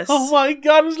god, yes. Oh my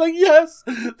god, it's like yes,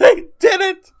 they did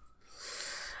it.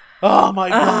 Oh my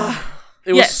god.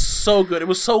 It was so good. It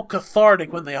was so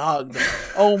cathartic when they hugged.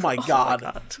 Oh my god.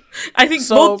 My god. I think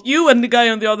both you and the guy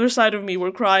on the other side of me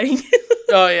were crying.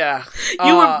 Oh yeah.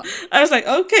 I was like,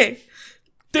 okay.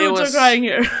 Dudes are crying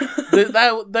here.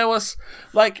 that was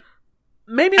like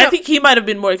maybe not, I think he might have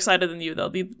been more excited than you though,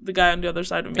 the guy on the other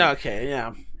side of me. Okay,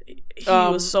 yeah. He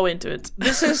was so into it.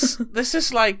 This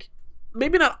is like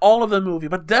maybe not all of the movie,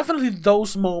 but definitely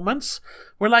those moments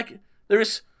where like there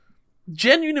is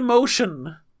genuine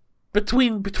emotion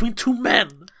between two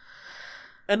men,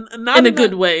 and not in a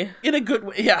good way. In a good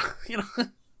way, yeah. You know,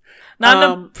 not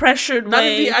in a pressured not way.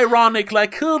 Not in the ironic,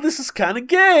 like, oh, this is kind of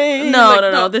gay.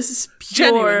 No. This is pure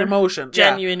genuine emotion.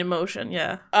 Genuine emotion.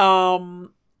 Yeah.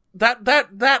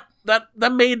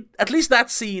 That made at least that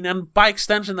scene, and by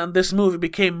extension, and this movie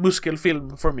became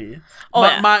muskelfilm for me.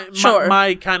 Oh,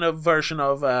 my kind of version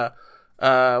of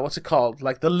what's it called?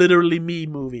 Like the Literally Me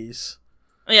movies.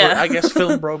 Yeah, or I guess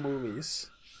film bro movies.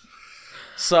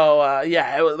 So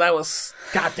that was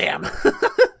goddamn.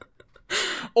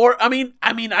 Or I mean,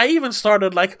 I even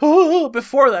started like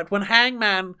before that when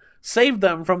Hangman saved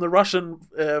them from the Russian,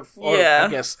 I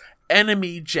guess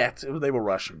enemy jet. They were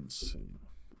Russians.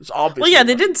 It's obvious. Well, yeah,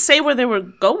 they didn't say where they were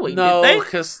going. No, did they?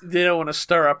 Because they don't want to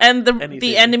stir up. And anything.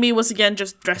 The enemy was again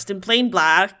just dressed in plain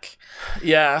black.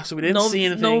 Yeah, so we didn't see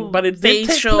anything, but it did take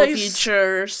facial place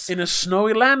features in a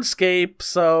snowy landscape.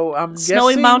 So I'm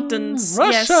snowy guessing mountains.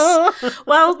 Russia. Yes.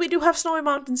 Well, we do have snowy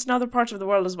mountains in other parts of the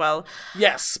world as well.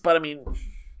 Yes, but I mean,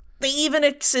 they even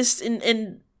exist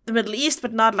in the Middle East,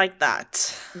 but not like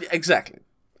that. Exactly.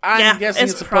 I'm guessing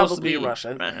it's supposed to be probably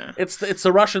Russia. It's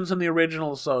the Russians in the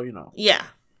original, so you know. Yeah.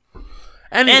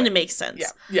 Anyway, and it makes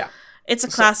sense. Yeah. It's a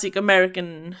classic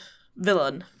American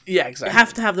villain. Yeah, exactly. You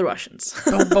have to have the Russians.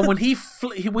 but when he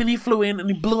flew in and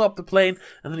he blew up the plane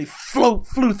and then he flew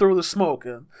through the smoke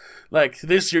and like,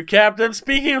 this your captain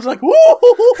speaking, I was like, woo!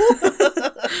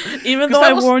 Even though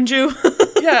I warned you.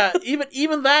 Yeah,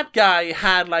 even that guy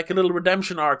had like a little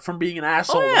redemption arc from being an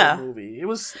asshole in the movie. It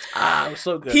was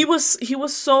so good. He was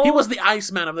the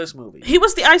Iceman of this movie. He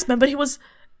was the Iceman, but he was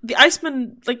the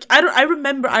Iceman, like, I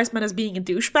remember Iceman as being a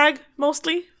douchebag,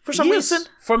 mostly, for some reason.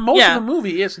 For most of the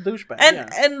movie, he is a douchebag.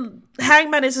 And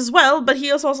Hangman is as well, but he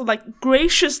is also, like,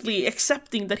 graciously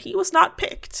accepting that he was not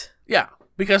picked. Yeah,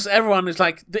 because everyone is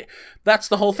like, that's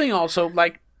the whole thing. Also,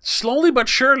 like slowly but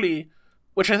surely,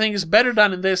 which I think is better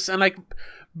done in this, and like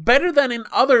better than in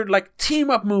other like team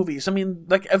up movies. I mean,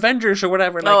 like Avengers or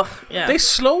whatever. Like, they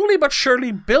slowly but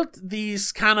surely built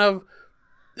these kind of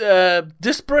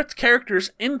disparate characters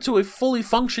into a fully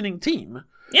functioning team.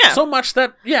 Yeah. So much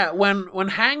that when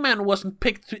Hangman wasn't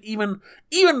picked to even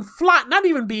fly, not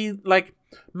even be like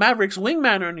Maverick's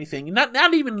wingman or anything,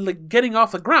 not even like getting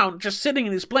off the ground, just sitting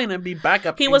in his plane and be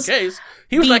backup. He was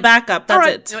like backup.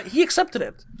 That's it. He accepted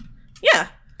it. Yeah,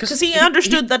 because he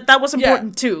understood that was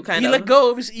important too. He let go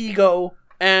of his ego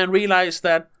and realized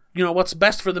that what's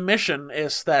best for the mission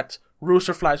is that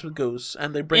Rooster flies with Goose,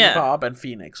 and they bring Bob and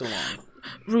Phoenix along.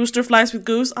 Rooster flies with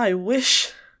Goose. I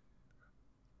wish.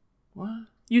 What?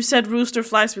 You said Rooster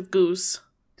flies with Goose.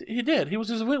 He did. He was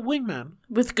his wingman.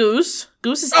 With Goose?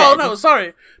 Goose is dead. Oh, no,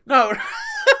 sorry. No.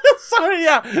 Sorry,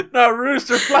 yeah. No,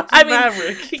 Rooster flies with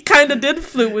Maverick. He kind of did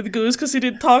flew with Goose because he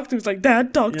didn't talk to him. He's like,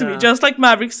 Dad, talk to me. Just like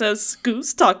Maverick says,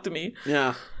 Goose, talk to me.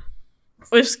 Yeah.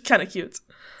 Which is kind of cute.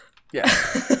 Yeah.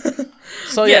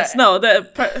 So, yes, no,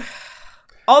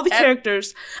 all the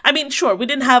characters. I mean, sure, we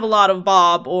didn't have a lot of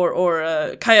Bob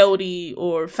or Coyote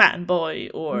or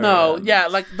Fanboy or... No,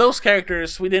 like those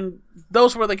characters, we didn't...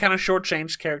 Those were the kind of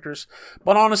shortchanged characters.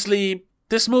 But honestly,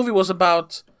 this movie was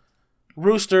about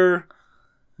Rooster,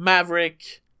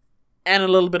 Maverick, and a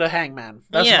little bit of Hangman.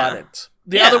 That's about it.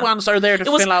 The other ones are there to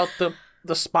fill out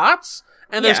the spots,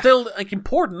 and they're still like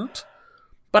important,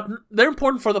 but they're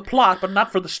important for the plot, but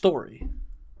not for the story.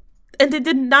 And they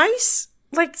did nice...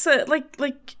 Like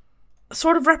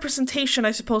sort of representation,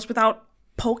 I suppose, without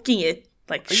poking it,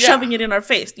 shoving it in our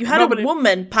face. You had a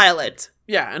woman pilot.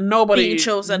 Yeah, and nobody being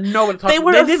chosen. Nobody talked.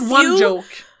 They did one joke.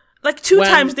 Like two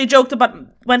times they joked about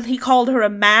when he called her a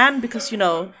man because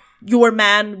your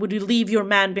man, would you leave your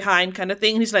man behind, kind of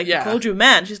thing. And he's like, I called you a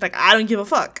man. She's like, I don't give a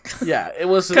fuck. Yeah, it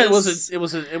was a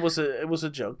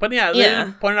joke. But they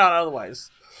didn't point it out otherwise.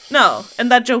 No,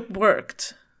 and that joke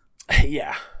worked.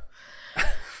 Yeah.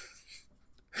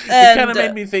 It kind of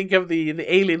made me think of the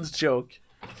aliens joke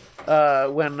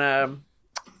when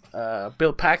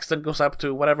Bill Paxton goes up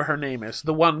to whatever her name is,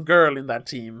 the one girl in that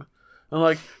team, and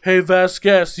like, hey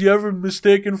Vasquez, you ever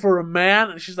mistaken for a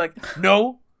man? And she's like,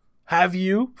 no, have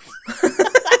you?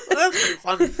 That's pretty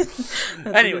funny. That's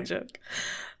anyway, a good joke.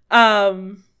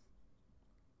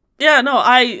 Yeah, no,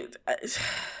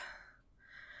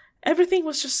 everything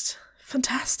was just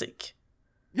fantastic.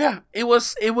 Yeah, it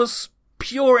was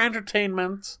pure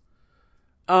entertainment.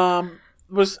 It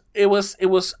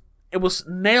was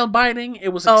nail biting. It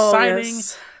was exciting.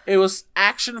 Yes. It was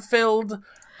action filled.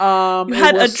 You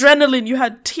had adrenaline. You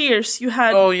had tears. You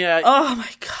had oh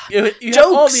my god, you had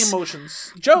all the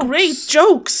emotions. Jokes, great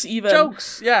jokes, even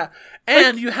jokes. Yeah,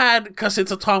 and you had, because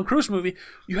it's a Tom Cruise movie,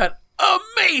 you had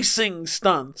amazing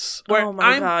stunts. Where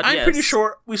I'm pretty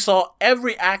sure we saw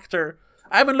every actor.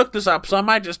 I haven't looked this up, so I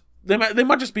might just. They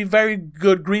might just be very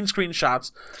good green screen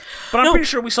shots, but I'm pretty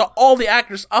sure we saw all the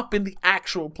actors up in the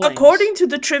actual planes. According to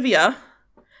the trivia,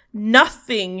 no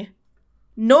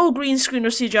green screen or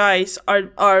CGIs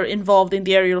are involved in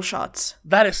the aerial shots.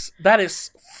 That is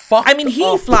fucked. I mean,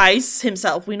 he flies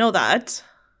himself. We know that.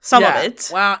 Some of it.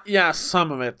 Well, yeah,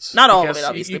 some of it. Not all of it,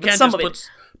 obviously, but some of it.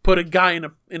 Put a guy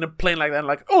in a plane like that, and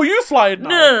like, oh, you fly it now.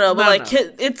 No. But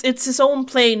it's his own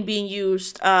plane being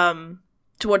used.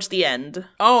 Towards the end.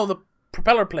 Oh, the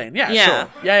propeller plane. Yeah, sure.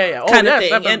 Yeah. Kind of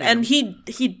thing. And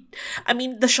he I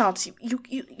mean, the shots, you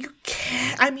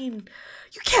can't, I mean,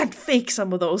 you can't fake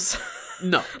some of those.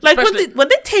 No. Like when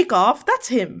they take off, that's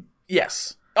him.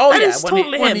 Yes. Oh, that is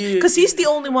totally him. Because he's the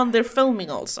only one they're filming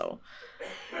also.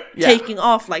 Yeah. Taking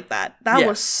off like that. That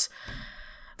was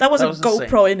a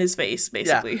GoPro insane. In his face,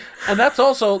 basically. Yeah. And that's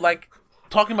also like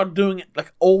talking about doing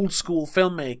like old school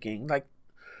filmmaking, like,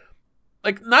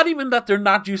 not even that they're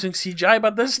not using CGI,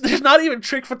 but there's not even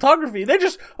trick photography. They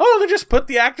just put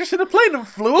the actors in a plane and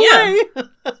flew away.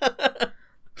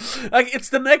 Like, it's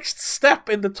the next step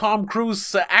in the Tom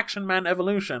Cruise action man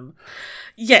evolution.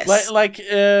 Yes.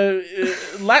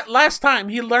 Last time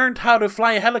he learned how to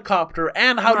fly a helicopter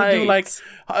and how to do like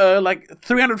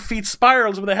 300 feet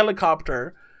spirals with a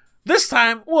helicopter. This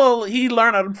time, he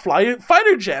learned how to fly a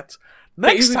fighter jet.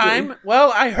 Next time,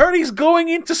 I heard he's going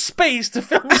into space to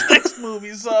film his next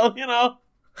movie, so,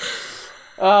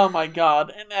 Oh my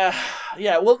god. And,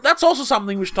 that's also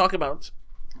something we should talk about.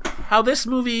 How this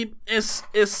movie is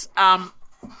it's one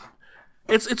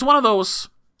of those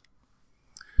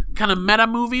kind of meta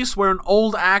movies where an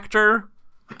old actor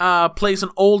plays an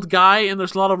old guy, and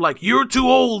there's a lot of like, you're too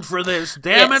old for this,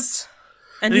 damn it.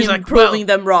 And he's like proving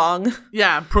them wrong.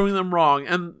 Yeah, proving them wrong.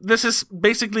 And this is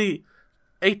basically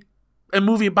a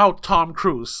movie about Tom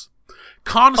Cruise,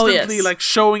 constantly like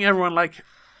showing everyone like,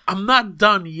 I'm not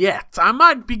done yet. I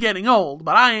might be getting old,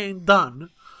 but I ain't done.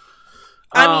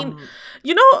 I mean,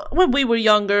 you know, when we were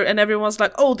younger and everyone's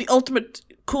like, oh, the ultimate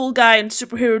cool guy and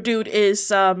superhero dude is,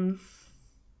 Chuck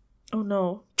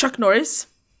Norris.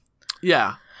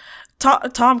 Yeah.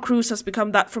 Tom Cruise has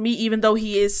become that for me, even though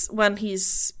when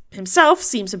he's himself,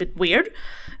 seems a bit weird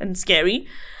and scary.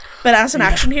 But as an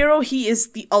action hero, he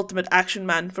is the ultimate action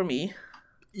man for me.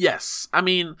 Yes. I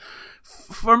mean,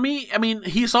 for me, I mean,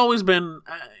 he's always been,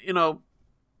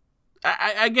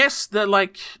 I guess that,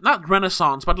 like, not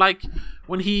Renaissance, but like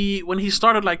when he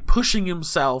started like pushing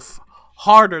himself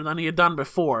harder than he had done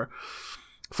before.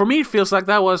 For me, it feels like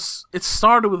it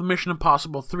started with Mission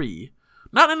Impossible 3.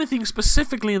 Not anything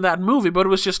specifically in that movie, but it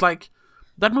was just like,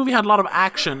 that movie had a lot of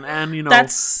action, and,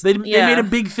 they made a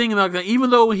big thing about that. Even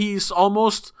though he's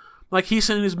almost, like, he's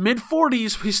in his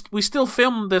mid-40s, we still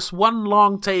filmed this one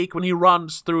long take when he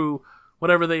runs through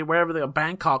wherever they are,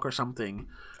 Bangkok or something.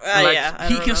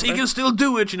 He can still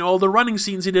do it, all the running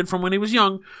scenes he did from when he was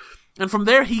young. And from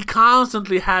there, he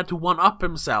constantly had to one-up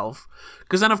himself.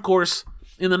 Because then, of course,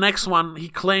 in the next one, he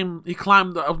climbed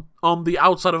on the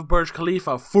outside of Burj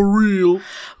Khalifa for real.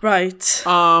 Right.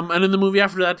 And in the movie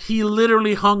after that, he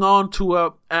literally hung on to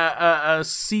a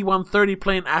C-130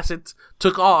 plane as it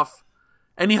took off,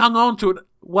 and he hung on to it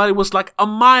while it was like a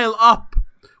mile up,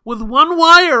 with one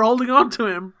wire holding on to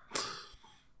him.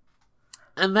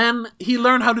 And then he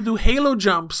learned how to do halo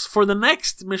jumps for the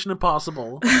next Mission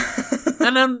Impossible,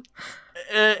 and then.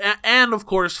 And of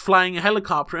course, flying a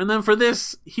helicopter. And then for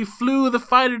this, he flew the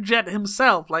fighter jet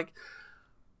himself. Like,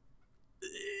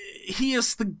 he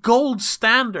is the gold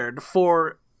standard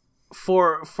for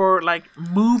like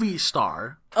movie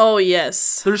star. Oh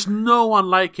yes. There's no one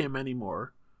like him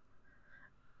anymore.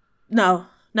 No.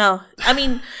 I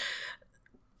mean,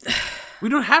 we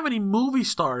don't have any movie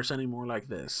stars anymore like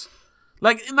this.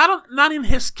 Like, not in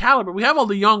his caliber. We have all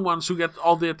the young ones who get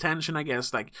all the attention, I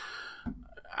guess. Like,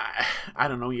 I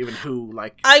don't know even who,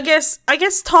 like... I guess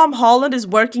Tom Holland is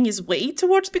working his way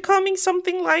towards becoming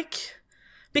something like...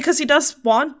 Because he does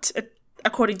want,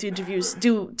 according to interviews,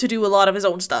 to do a lot of his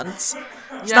own stunts.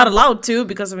 He's not allowed to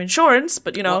because of insurance,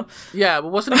 but Well,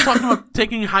 but wasn't he talking about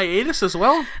taking hiatus as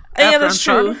well? Yeah, that's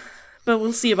true. But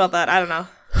we'll see about that. I don't know.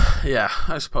 Yeah,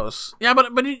 I suppose. Yeah, but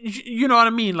you know what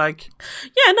I mean, like...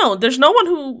 Yeah, no, there's no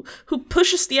one who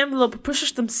pushes the envelope,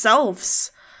 pushes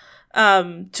themselves...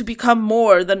 to become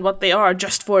more than what they are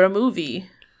just for a movie.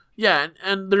 Yeah,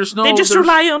 and there's no... They just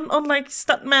rely on like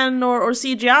stuntmen or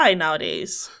CGI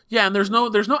nowadays. Yeah, and there's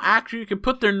no actor you can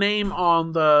put their name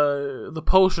on the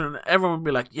poster and everyone would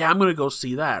be like, yeah, I'm gonna go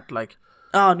see that. Like,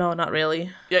 oh no, not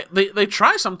really. Yeah, they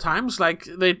try sometimes. Like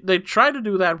they try to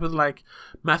do that with like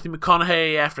Matthew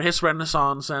McConaughey after his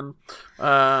Renaissance and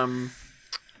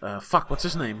what's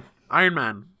his name? Iron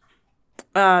Man.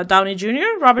 Downey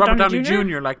Jr.? Robert Downey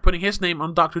Jr., like putting his name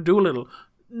on Dr. Dolittle.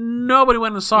 Nobody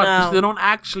went and saw it because they don't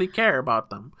actually care about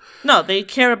them. No, they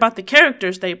care about the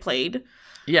characters they played.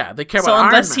 Yeah, they care about Iron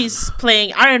Man. So unless he's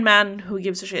playing Iron Man, who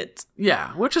gives a shit?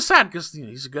 Yeah, which is sad because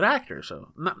he's a good actor.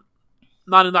 So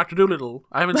not in Dr. Dolittle.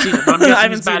 I haven't seen it, but I'm guessing I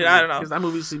haven't seen it. I don't know because that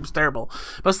movie seems terrible.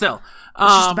 But still,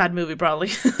 it's just a bad movie,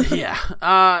 probably. Yeah.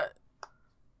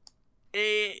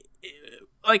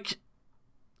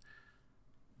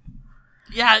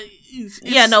 Yeah,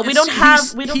 we don't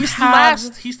have.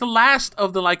 He's the last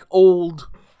of the like old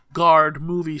guard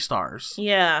movie stars.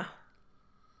 Yeah,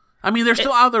 I mean, there's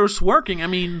still others working. I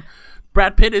mean,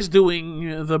 Brad Pitt is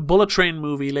doing the Bullet Train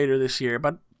movie later this year,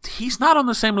 but he's not on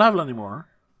the same level anymore.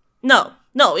 No,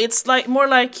 it's like more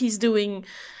like he's doing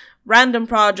random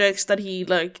projects that he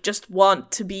like just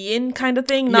want to be in, kind of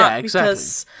thing. Not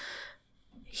because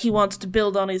he wants to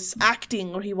build on his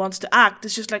acting or he wants to act.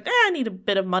 It's just like, I need a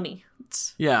bit of money.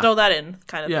 Throw that in,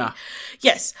 kind of thing.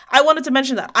 Yes, I wanted to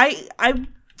mention that.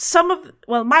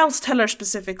 Miles Teller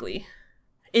specifically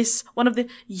is one of the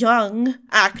young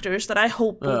actors that I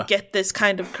hope will get this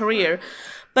kind of career.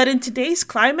 But in today's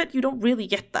climate, you don't really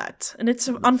get that. And it's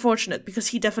unfortunate because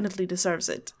he definitely deserves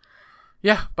it.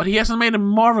 Yeah, but he hasn't made a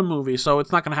Marvel movie, so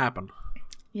it's not going to happen.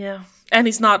 Yeah, and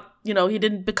he's not, he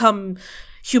didn't become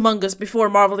humongous before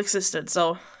Marvel existed,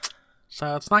 so...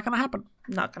 So it's not going to happen.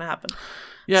 Not going to happen.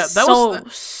 Yeah, that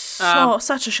was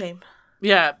such a shame.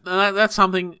 Yeah, that's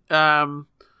something.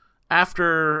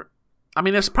 After, I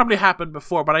mean, it's probably happened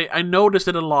before, but I noticed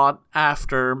it a lot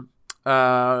after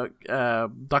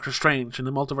Doctor Strange in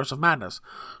the Multiverse of Madness.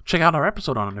 Check out our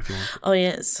episode on it if you want. Oh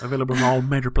yes, available on all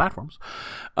major platforms.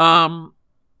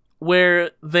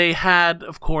 Where they had,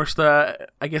 of course, the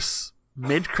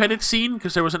mid-credit scene,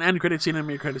 because there was an end-credit scene and a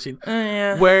mid-credit scene,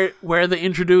 Yeah. where they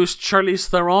introduced Charlize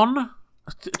Theron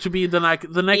to be the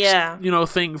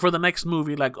next thing for the next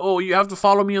movie. Like, oh, you have to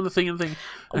follow me on the thing and thing.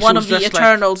 And One of the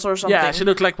Eternals or something. Yeah, she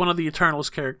looked like one of the Eternals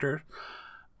characters.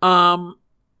 And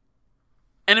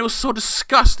it was so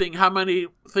disgusting how many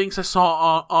things I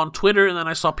saw on Twitter, and then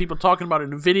I saw people talking about it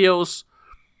in videos.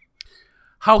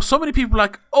 How so many people were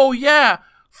like, oh yeah,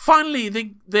 finally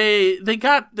they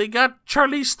got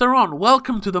Charlize Theron.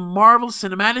 Welcome to the Marvel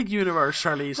Cinematic Universe,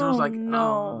 Charlize. And I was like,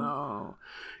 no.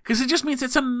 Because it just means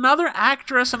it's another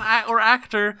actress or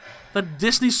actor that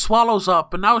Disney swallows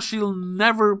up, and now she'll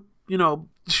never,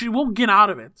 she won't get out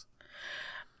of it.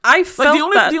 I felt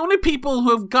the only people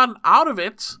who have gotten out of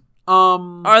it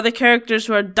are the characters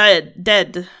who are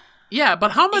dead. Yeah,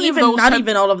 but how many even of those? Not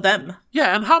even all of them.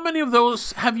 Yeah, and how many of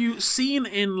those have you seen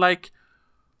in like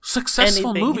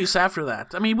successful movies after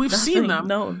that? I mean, we've seen them.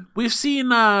 No. We've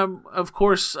seen, of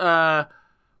course, what's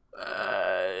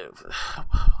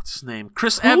his name?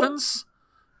 Chris Evans.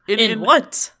 In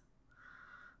what?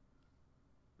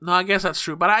 No, I guess that's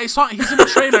true. But I saw he's in a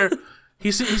trailer.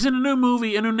 He's in a new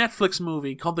movie, a new Netflix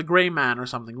movie called The Gray Man or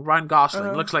something. Ryan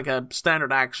Gosling. Looks like a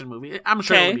standard action movie. I'm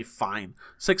sure it'll be fine.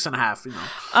 6.5,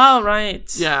 Oh, right.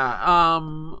 Yeah.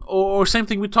 Or same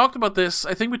thing. We talked about this.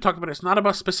 I think we talked about this.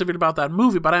 Not specifically about that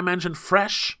movie, but I mentioned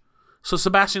Fresh. So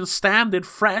Sebastian Stan did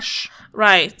Fresh.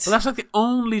 Right. But that's like the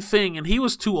only thing. And he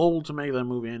was too old to make that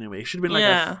movie anyway. He should have been like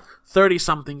a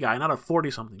 30-something guy, not a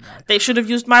 40-something guy. They should have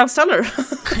used Miles Teller.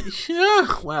 Yeah,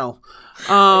 well.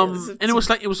 And it was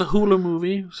a Hulu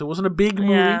movie, so it wasn't a big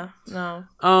movie. Yeah,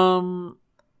 no.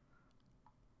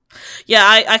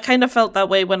 Yeah, I kind of felt that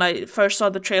way when I first saw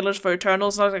the trailers for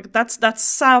Eternals. I was like, that's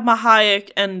Salma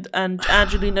Hayek and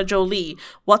Angelina Jolie.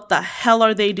 What the hell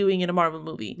are they doing in a Marvel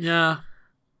movie? Yeah.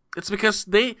 It's because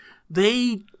they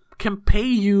can pay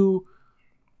you.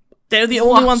 They're the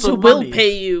only ones who will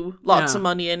pay you lots of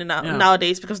money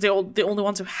nowadays, because they're the only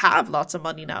ones who have lots of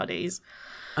money nowadays.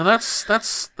 And that's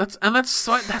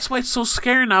why it's so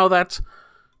scary now that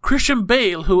Christian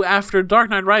Bale, who after Dark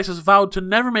Knight Rises vowed to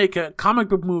never make a comic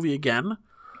book movie again.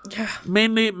 Yeah.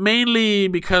 Mainly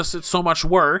because it's so much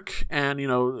work, and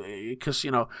because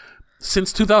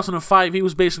since 2005 he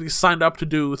was basically signed up to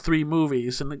do 3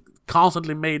 movies and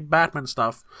constantly made Batman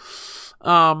stuff.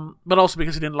 But also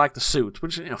because he didn't like the suit,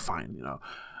 which fine,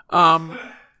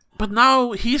 But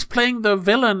now he's playing the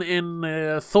villain in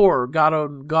Thor, God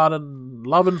and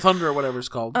Love and Thunder, or whatever it's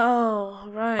called. Oh,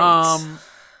 right.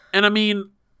 And I mean,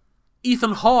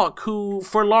 Ethan Hawke, who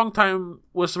for a long time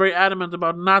was very adamant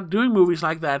about not doing movies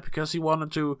like that because he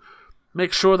wanted to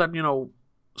make sure that,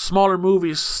 smaller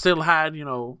movies still had,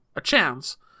 a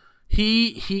chance.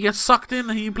 He gets sucked in,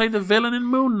 he played the villain in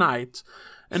Moon Knight.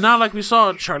 And now, like we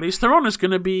saw, Charlize Theron is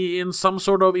going to be in some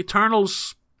sort of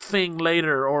Eternals thing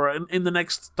later, or in the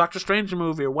next Doctor Strange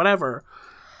movie, or whatever.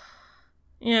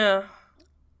 Yeah.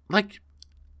 Like,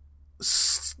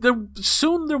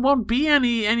 soon there won't be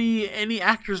any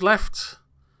actors left.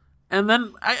 And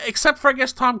then, except for, I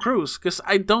guess, Tom Cruise, because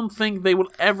I don't think they will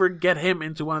ever get him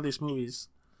into one of these movies.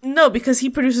 No, because he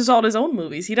produces all his own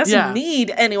movies. He doesn't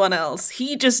need anyone else.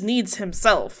 He just needs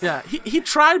himself. Yeah, he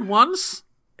tried once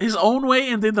his own way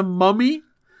and did The Mummy.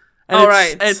 And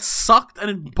it sucked and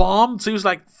it bombed, so he was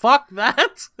like, fuck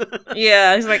that.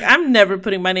 Yeah, he's like, I'm never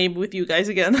putting my name with you guys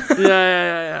again.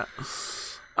 Yeah.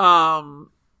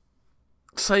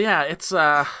 So yeah, it's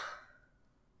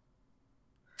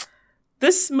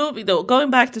this movie though,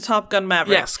 going back to Top Gun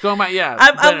Maverick. Yes, going back, yeah.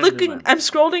 I'm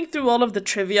scrolling through all of the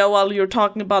trivia while you're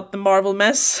talking about the Marvel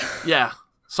mess. Yeah.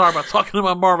 Sorry about talking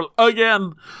about Marvel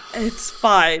again. It's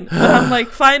fine. But I'm like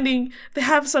finding they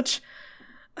have such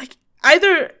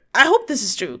I hope this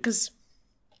is true, because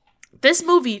this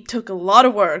movie took a lot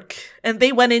of work, and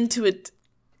they went into it,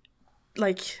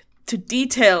 to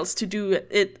details to do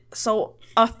it so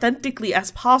authentically as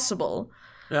possible.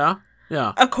 Yeah.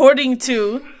 According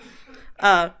to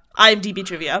IMDb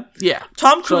trivia. Yeah.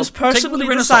 Tom Cruise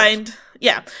personally designed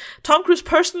a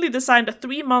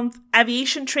 3-month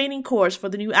aviation training course for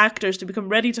the new actors to become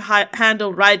ready to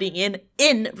handle riding in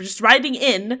an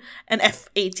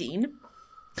F-18.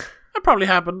 That probably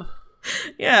happened.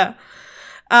 Yeah.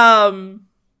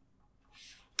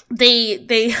 They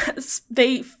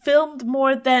filmed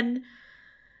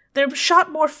they shot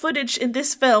more footage in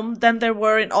this film than there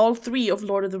were in all 3 of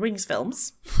Lord of the Rings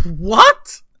films.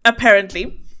 What?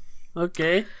 Apparently.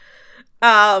 Okay.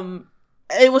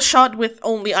 It was shot with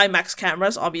only IMAX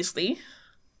cameras, obviously.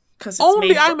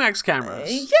 Only IMAX cameras?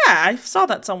 Yeah, I saw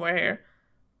that somewhere here.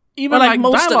 Even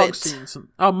most dialogue of it. Scenes.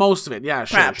 Most of it, yeah,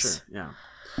 sure. Yeah.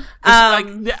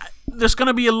 There's going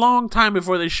to be a long time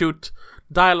before they shoot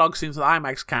dialogue scenes with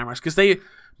IMAX cameras because they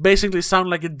basically sound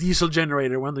like a diesel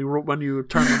generator when you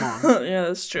turn them on. Yeah,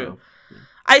 that's true.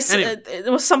 So, yeah. Anyway.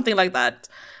 It was something like that.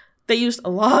 They used a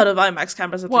lot of IMAX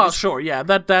cameras. Well, sure, yeah,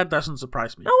 that doesn't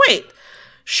surprise me. Oh wait,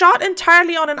 shot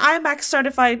entirely on an IMAX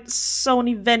certified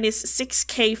Sony Venice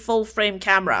 6K full frame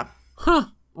camera. Huh.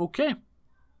 Okay.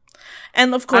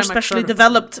 And of course, IMAX specially certified.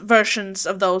 developed versions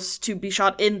of those to be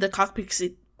shot in the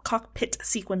cockpit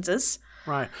sequences.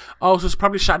 Right. Oh, so it's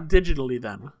probably shot digitally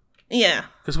then. Yeah.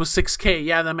 Because it was 6K,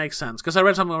 yeah, that makes sense. Because I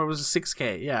read something where it was a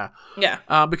 6K, yeah.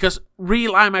 Yeah. Because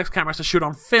real IMAX cameras that shoot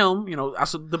on film,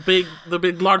 as the big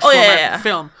large format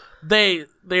film, they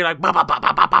like ba ba ba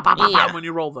ba ba ba ba ba when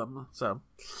you roll them. So,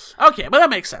 okay, but that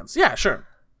makes sense. Yeah, sure.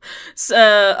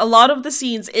 So, a lot of the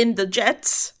scenes in the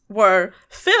jets were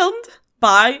filmed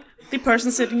by the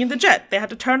person sitting in the jet. They had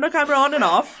to turn the camera on and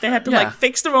off. They had to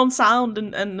fix their own sound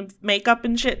and makeup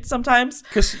and shit sometimes.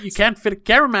 Because you can't fit a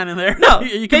cameraman in there. No,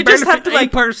 you can they just have fit to a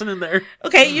person in there.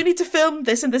 Okay, you need to film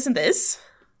this and this and this,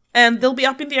 and they'll be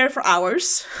up in the air for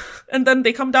hours, and then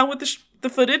they come down with the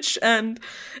footage, and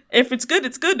if it's good,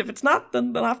 it's good. If it's not,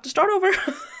 then they'll have to start over,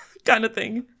 kind of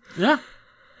thing. Yeah.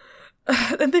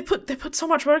 And they put so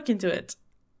much work into it.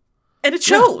 And it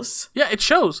shows. Yeah, it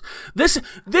shows. This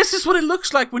is what it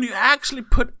looks like when you actually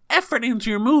put effort into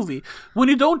your movie. When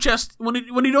you don't just when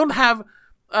you don't have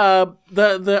all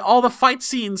the fight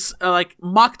scenes like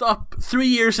mocked up 3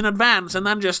 years in advance and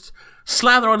then just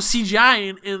slather on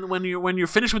CGI in when you're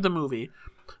finished with the movie.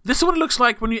 This is what it looks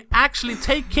like when you actually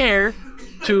take care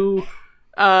to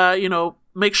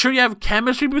make sure you have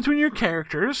chemistry between your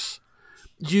characters.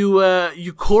 You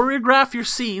choreograph your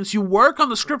scenes. You work on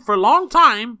the script for a long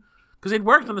time. Because they'd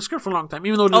worked on the script for a long time,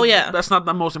 even though that's not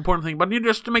the most important thing. But you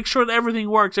just to make sure that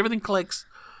everything works, everything clicks.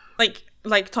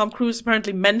 Like Tom Cruise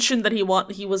apparently mentioned that he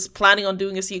was planning on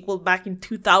doing a sequel back in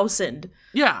 2000.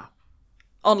 Yeah,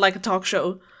 on like a talk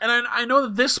show. And I know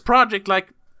that this project,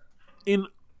 like in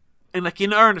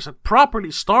earnest, had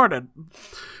properly started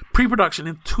pre-production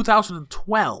in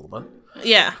 2012.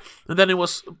 Yeah, and then it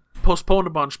was postponed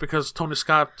a bunch because Tony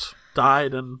Scott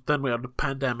died, and then we had the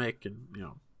pandemic, and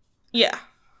Yeah.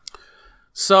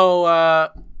 So,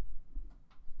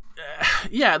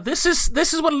 this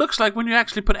is what it looks like when you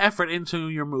actually put effort into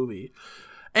your movie,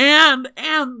 and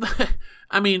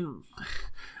I mean,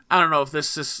 I don't know if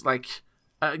this is like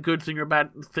a good thing or a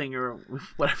bad thing or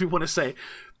whatever you want to say.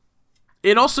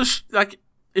 It also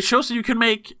it shows that you can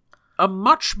make a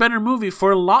much better movie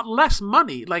for a lot less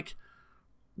money. Like,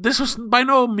 this was by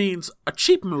no means a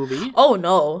cheap movie. Oh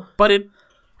no! But it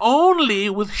only,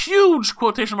 with huge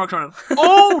quotation marks on it,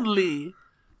 only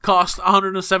cost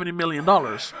 $170 million.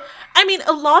 I mean,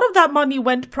 a lot of that money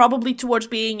went probably towards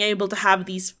being able to have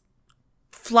these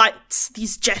flights,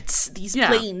 these jets, these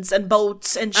planes and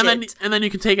boats and shit. And then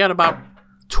you can take out about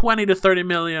 20 to 30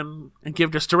 million and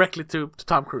give this directly to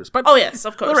Tom Cruise. But oh yes,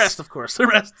 of course. The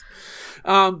rest.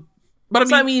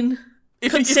 But I mean,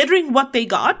 considering what they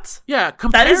got,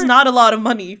 that is not a lot of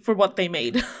money for what they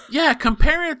made. Yeah,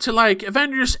 compare it to like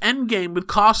Avengers Endgame, which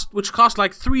cost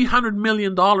like $300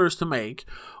 million to make,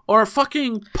 or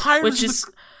fucking Pirates, which is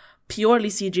purely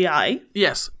CGI.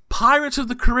 Yes, Pirates of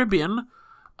the Caribbean,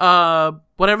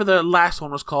 whatever the last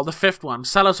one was called, the fifth one,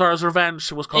 Salazar's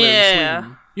Revenge was called in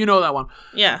Sweden. You know that one,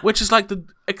 which is like the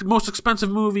most expensive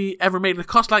movie ever made. It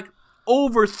cost like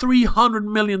over $300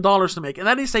 million to make, and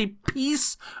that is a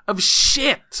piece of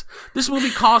shit. This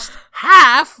movie cost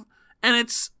half, and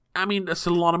that's a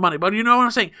lot of money, but you know what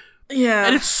I'm saying? Yeah.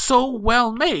 And it's so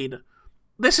well made.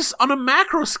 This is on a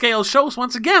macro scale shows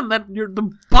once again that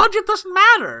the budget doesn't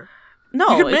matter.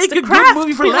 No, you can it's make the a craft good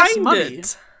movie for less money.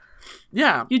 It.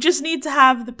 Yeah. You just need to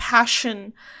have the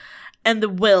passion and the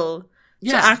will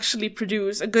to actually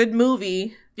produce a good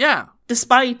movie. Yeah.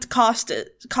 Despite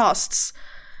costs.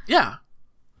 Yeah.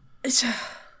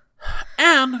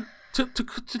 And to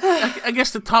I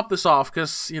guess to top this off,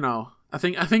 because I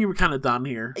think we're kind of done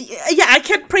here. Yeah, I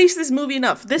can't praise this movie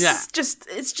enough. This is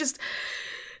just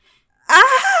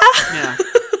Yeah.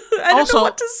 I don't know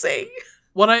what to say.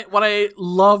 What I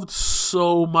loved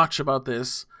so much about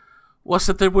this was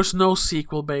that there was no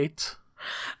sequel bait.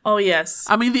 Oh yes.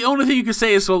 I mean, the only thing you could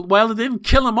say is, well, it didn't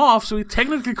kill him off, so he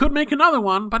technically could make another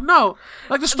one. But no,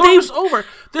 like the story was over.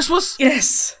 This was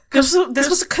this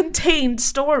was a contained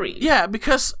story. Yeah,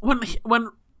 because when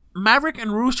Maverick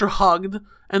and Rooster hugged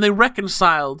and they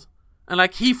reconciled, and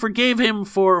like he forgave him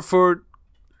for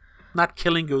not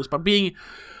killing Goose, but being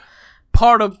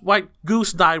part of why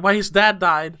Goose died, why his dad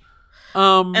died,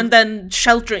 and then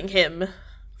sheltering him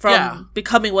from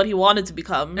becoming what he wanted to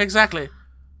become. Exactly.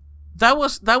 That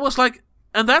was like,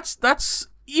 and that's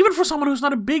even for someone who's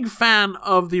not a big fan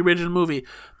of the original movie,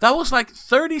 that was like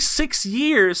 36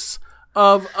 years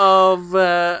of like,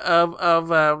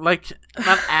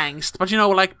 not angst, but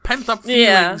like pent up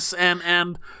feelings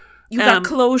and you got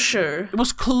closure. It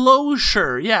was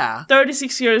closure, yeah.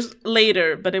 36 years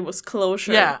later, but it was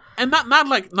closure. Yeah, and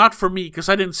not for me, because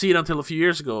I didn't see it until a few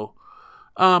years ago.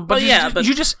 But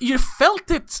you felt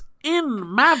it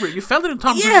in Maverick. You felt it in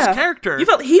Tom Cruise's character. You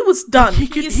felt he was done. He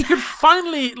could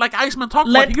finally, like Iceman talked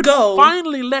about, he could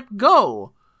finally let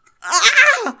go.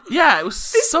 Yeah, it was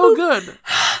so good.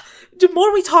 The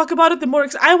more we talk about it, the more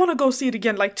I want to go see it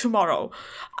again, like tomorrow.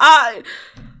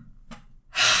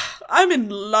 I'm in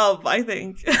love, I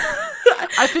think.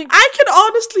 I can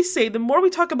honestly say the more we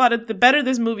talk about it, the better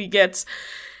this movie gets.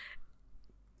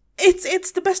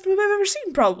 It's the best movie I've ever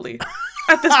seen, probably,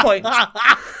 at this point.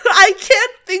 I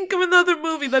can't think of another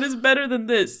movie that is better than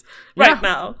this right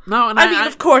now. No, and I mean,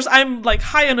 of course, I'm like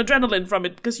high on adrenaline from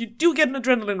it, because you do get an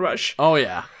adrenaline rush. Oh,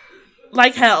 yeah.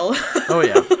 Like hell. Oh,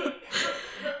 yeah.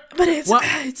 But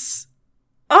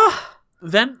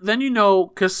Then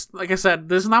because like I said,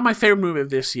 this is not my favorite movie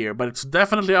of this year, but it's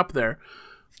definitely up there.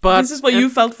 But this is what you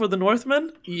felt for The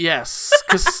Northman? Yes,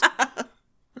 because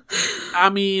I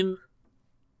mean,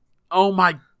 oh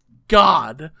my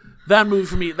god, that movie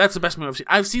for me, that's the best movie I've seen.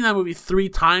 I've seen that movie 3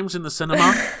 times in the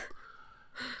cinema,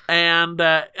 and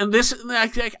this,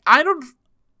 like, I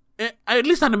at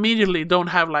least not immediately don't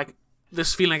have like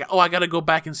this feeling like, oh, I gotta go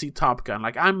back and see Top Gun.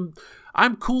 Like, I'm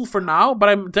cool for now, but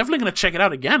I'm definitely gonna check it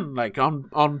out again, like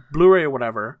on Blu-ray or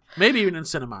whatever, maybe even in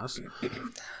cinemas.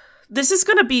 This is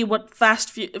gonna be what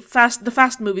the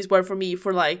Fast movies were for me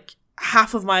for like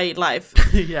half of my life.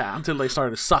 Yeah, until they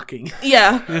started sucking.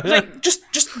 Yeah, like just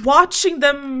watching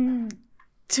them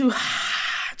to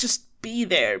just be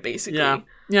there, basically.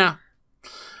 Yeah.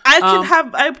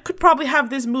 I could probably have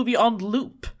this movie on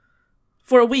loop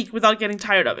for a week without getting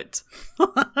tired of it.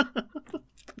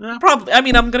 Yeah. Probably. I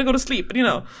mean, I'm gonna go to sleep, but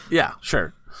Yeah,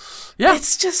 sure. Yeah,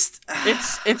 it's just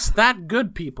it's that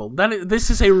good, people. This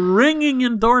is a ringing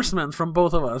endorsement from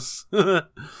both of us.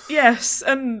 Yes,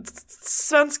 and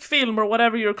Svensk Film, or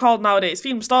whatever you're called nowadays,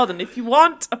 Filmstaden. If you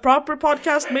want a proper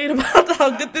podcast made about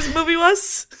how good this movie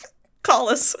was, call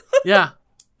us. Yeah,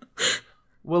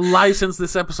 we'll license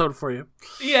this episode for you.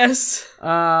 Yes.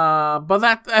 But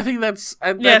that, I think that's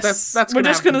we're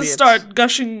just gonna start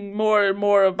gushing more and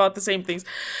more about the same things.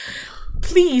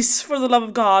 Please, for the love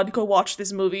of God, go watch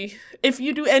this movie. If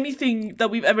you do anything that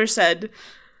we've ever said,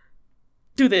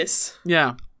 do this.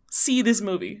 Yeah. See this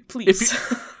movie, please.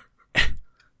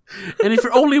 And if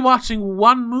you're only watching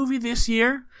one movie this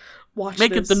year,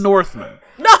 make it The Northman.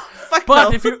 No, fuck but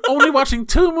no. If you're only watching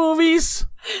 2 movies,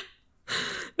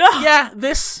 no. Yeah,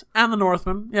 this and The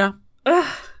Northman. Yeah.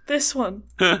 This one.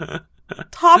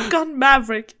 Top Gun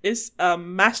Maverick is a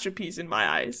masterpiece in my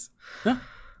eyes. Yeah.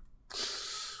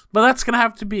 But that's gonna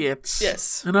have to be it.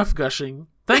 Yes. Enough gushing.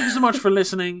 Thank you so much for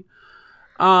listening.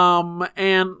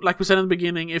 And like we said in the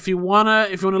beginning, if you wanna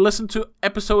listen to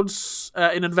episodes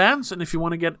in advance, and if you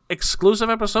wanna get exclusive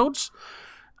episodes,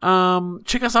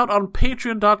 check us out on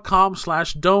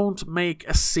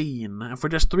patreon.com/don'tmakeascene. And for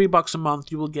just $3 a month,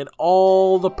 you will get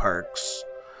all the perks.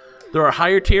 There are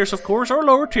higher tiers, of course, or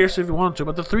lower tiers if you want to,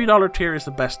 but the $3 tier is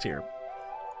the best tier.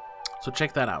 So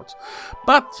check that out.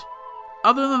 But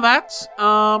other than that,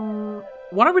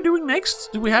 what are we doing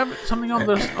next? Do we have something on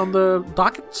the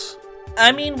docket?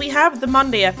 I mean, we have the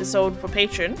Monday episode for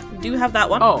Patreon. We do have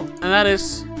that one. Oh, and that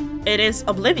is? It is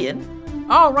Oblivion.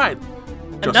 Oh, right.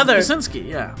 Another Kaczynski,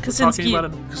 yeah. Kaczynski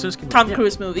movie. Tom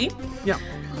Cruise movie. Yeah.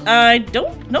 I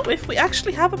don't know if we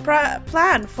actually have a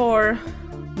plan for...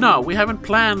 No, we haven't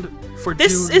planned for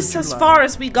this June. This is as far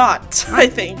as we got, I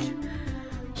think.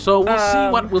 So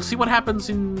we'll see what happens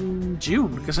in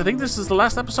June, because I think this is the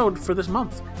last episode for this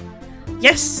month.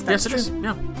 Yes, that's true. It is.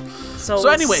 Yeah. So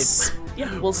anyway,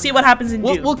 we'll see what happens in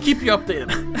June. We'll keep you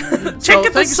updated. Check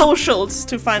out the socials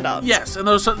to find out. Yes, and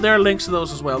there are links to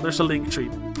those as well. There's a link tree.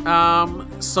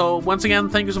 So once again,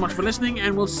 thank you so much for listening,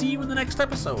 and we'll see you in the next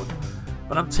episode.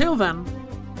 But until then,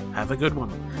 have a good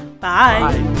one. Bye.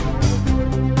 Bye.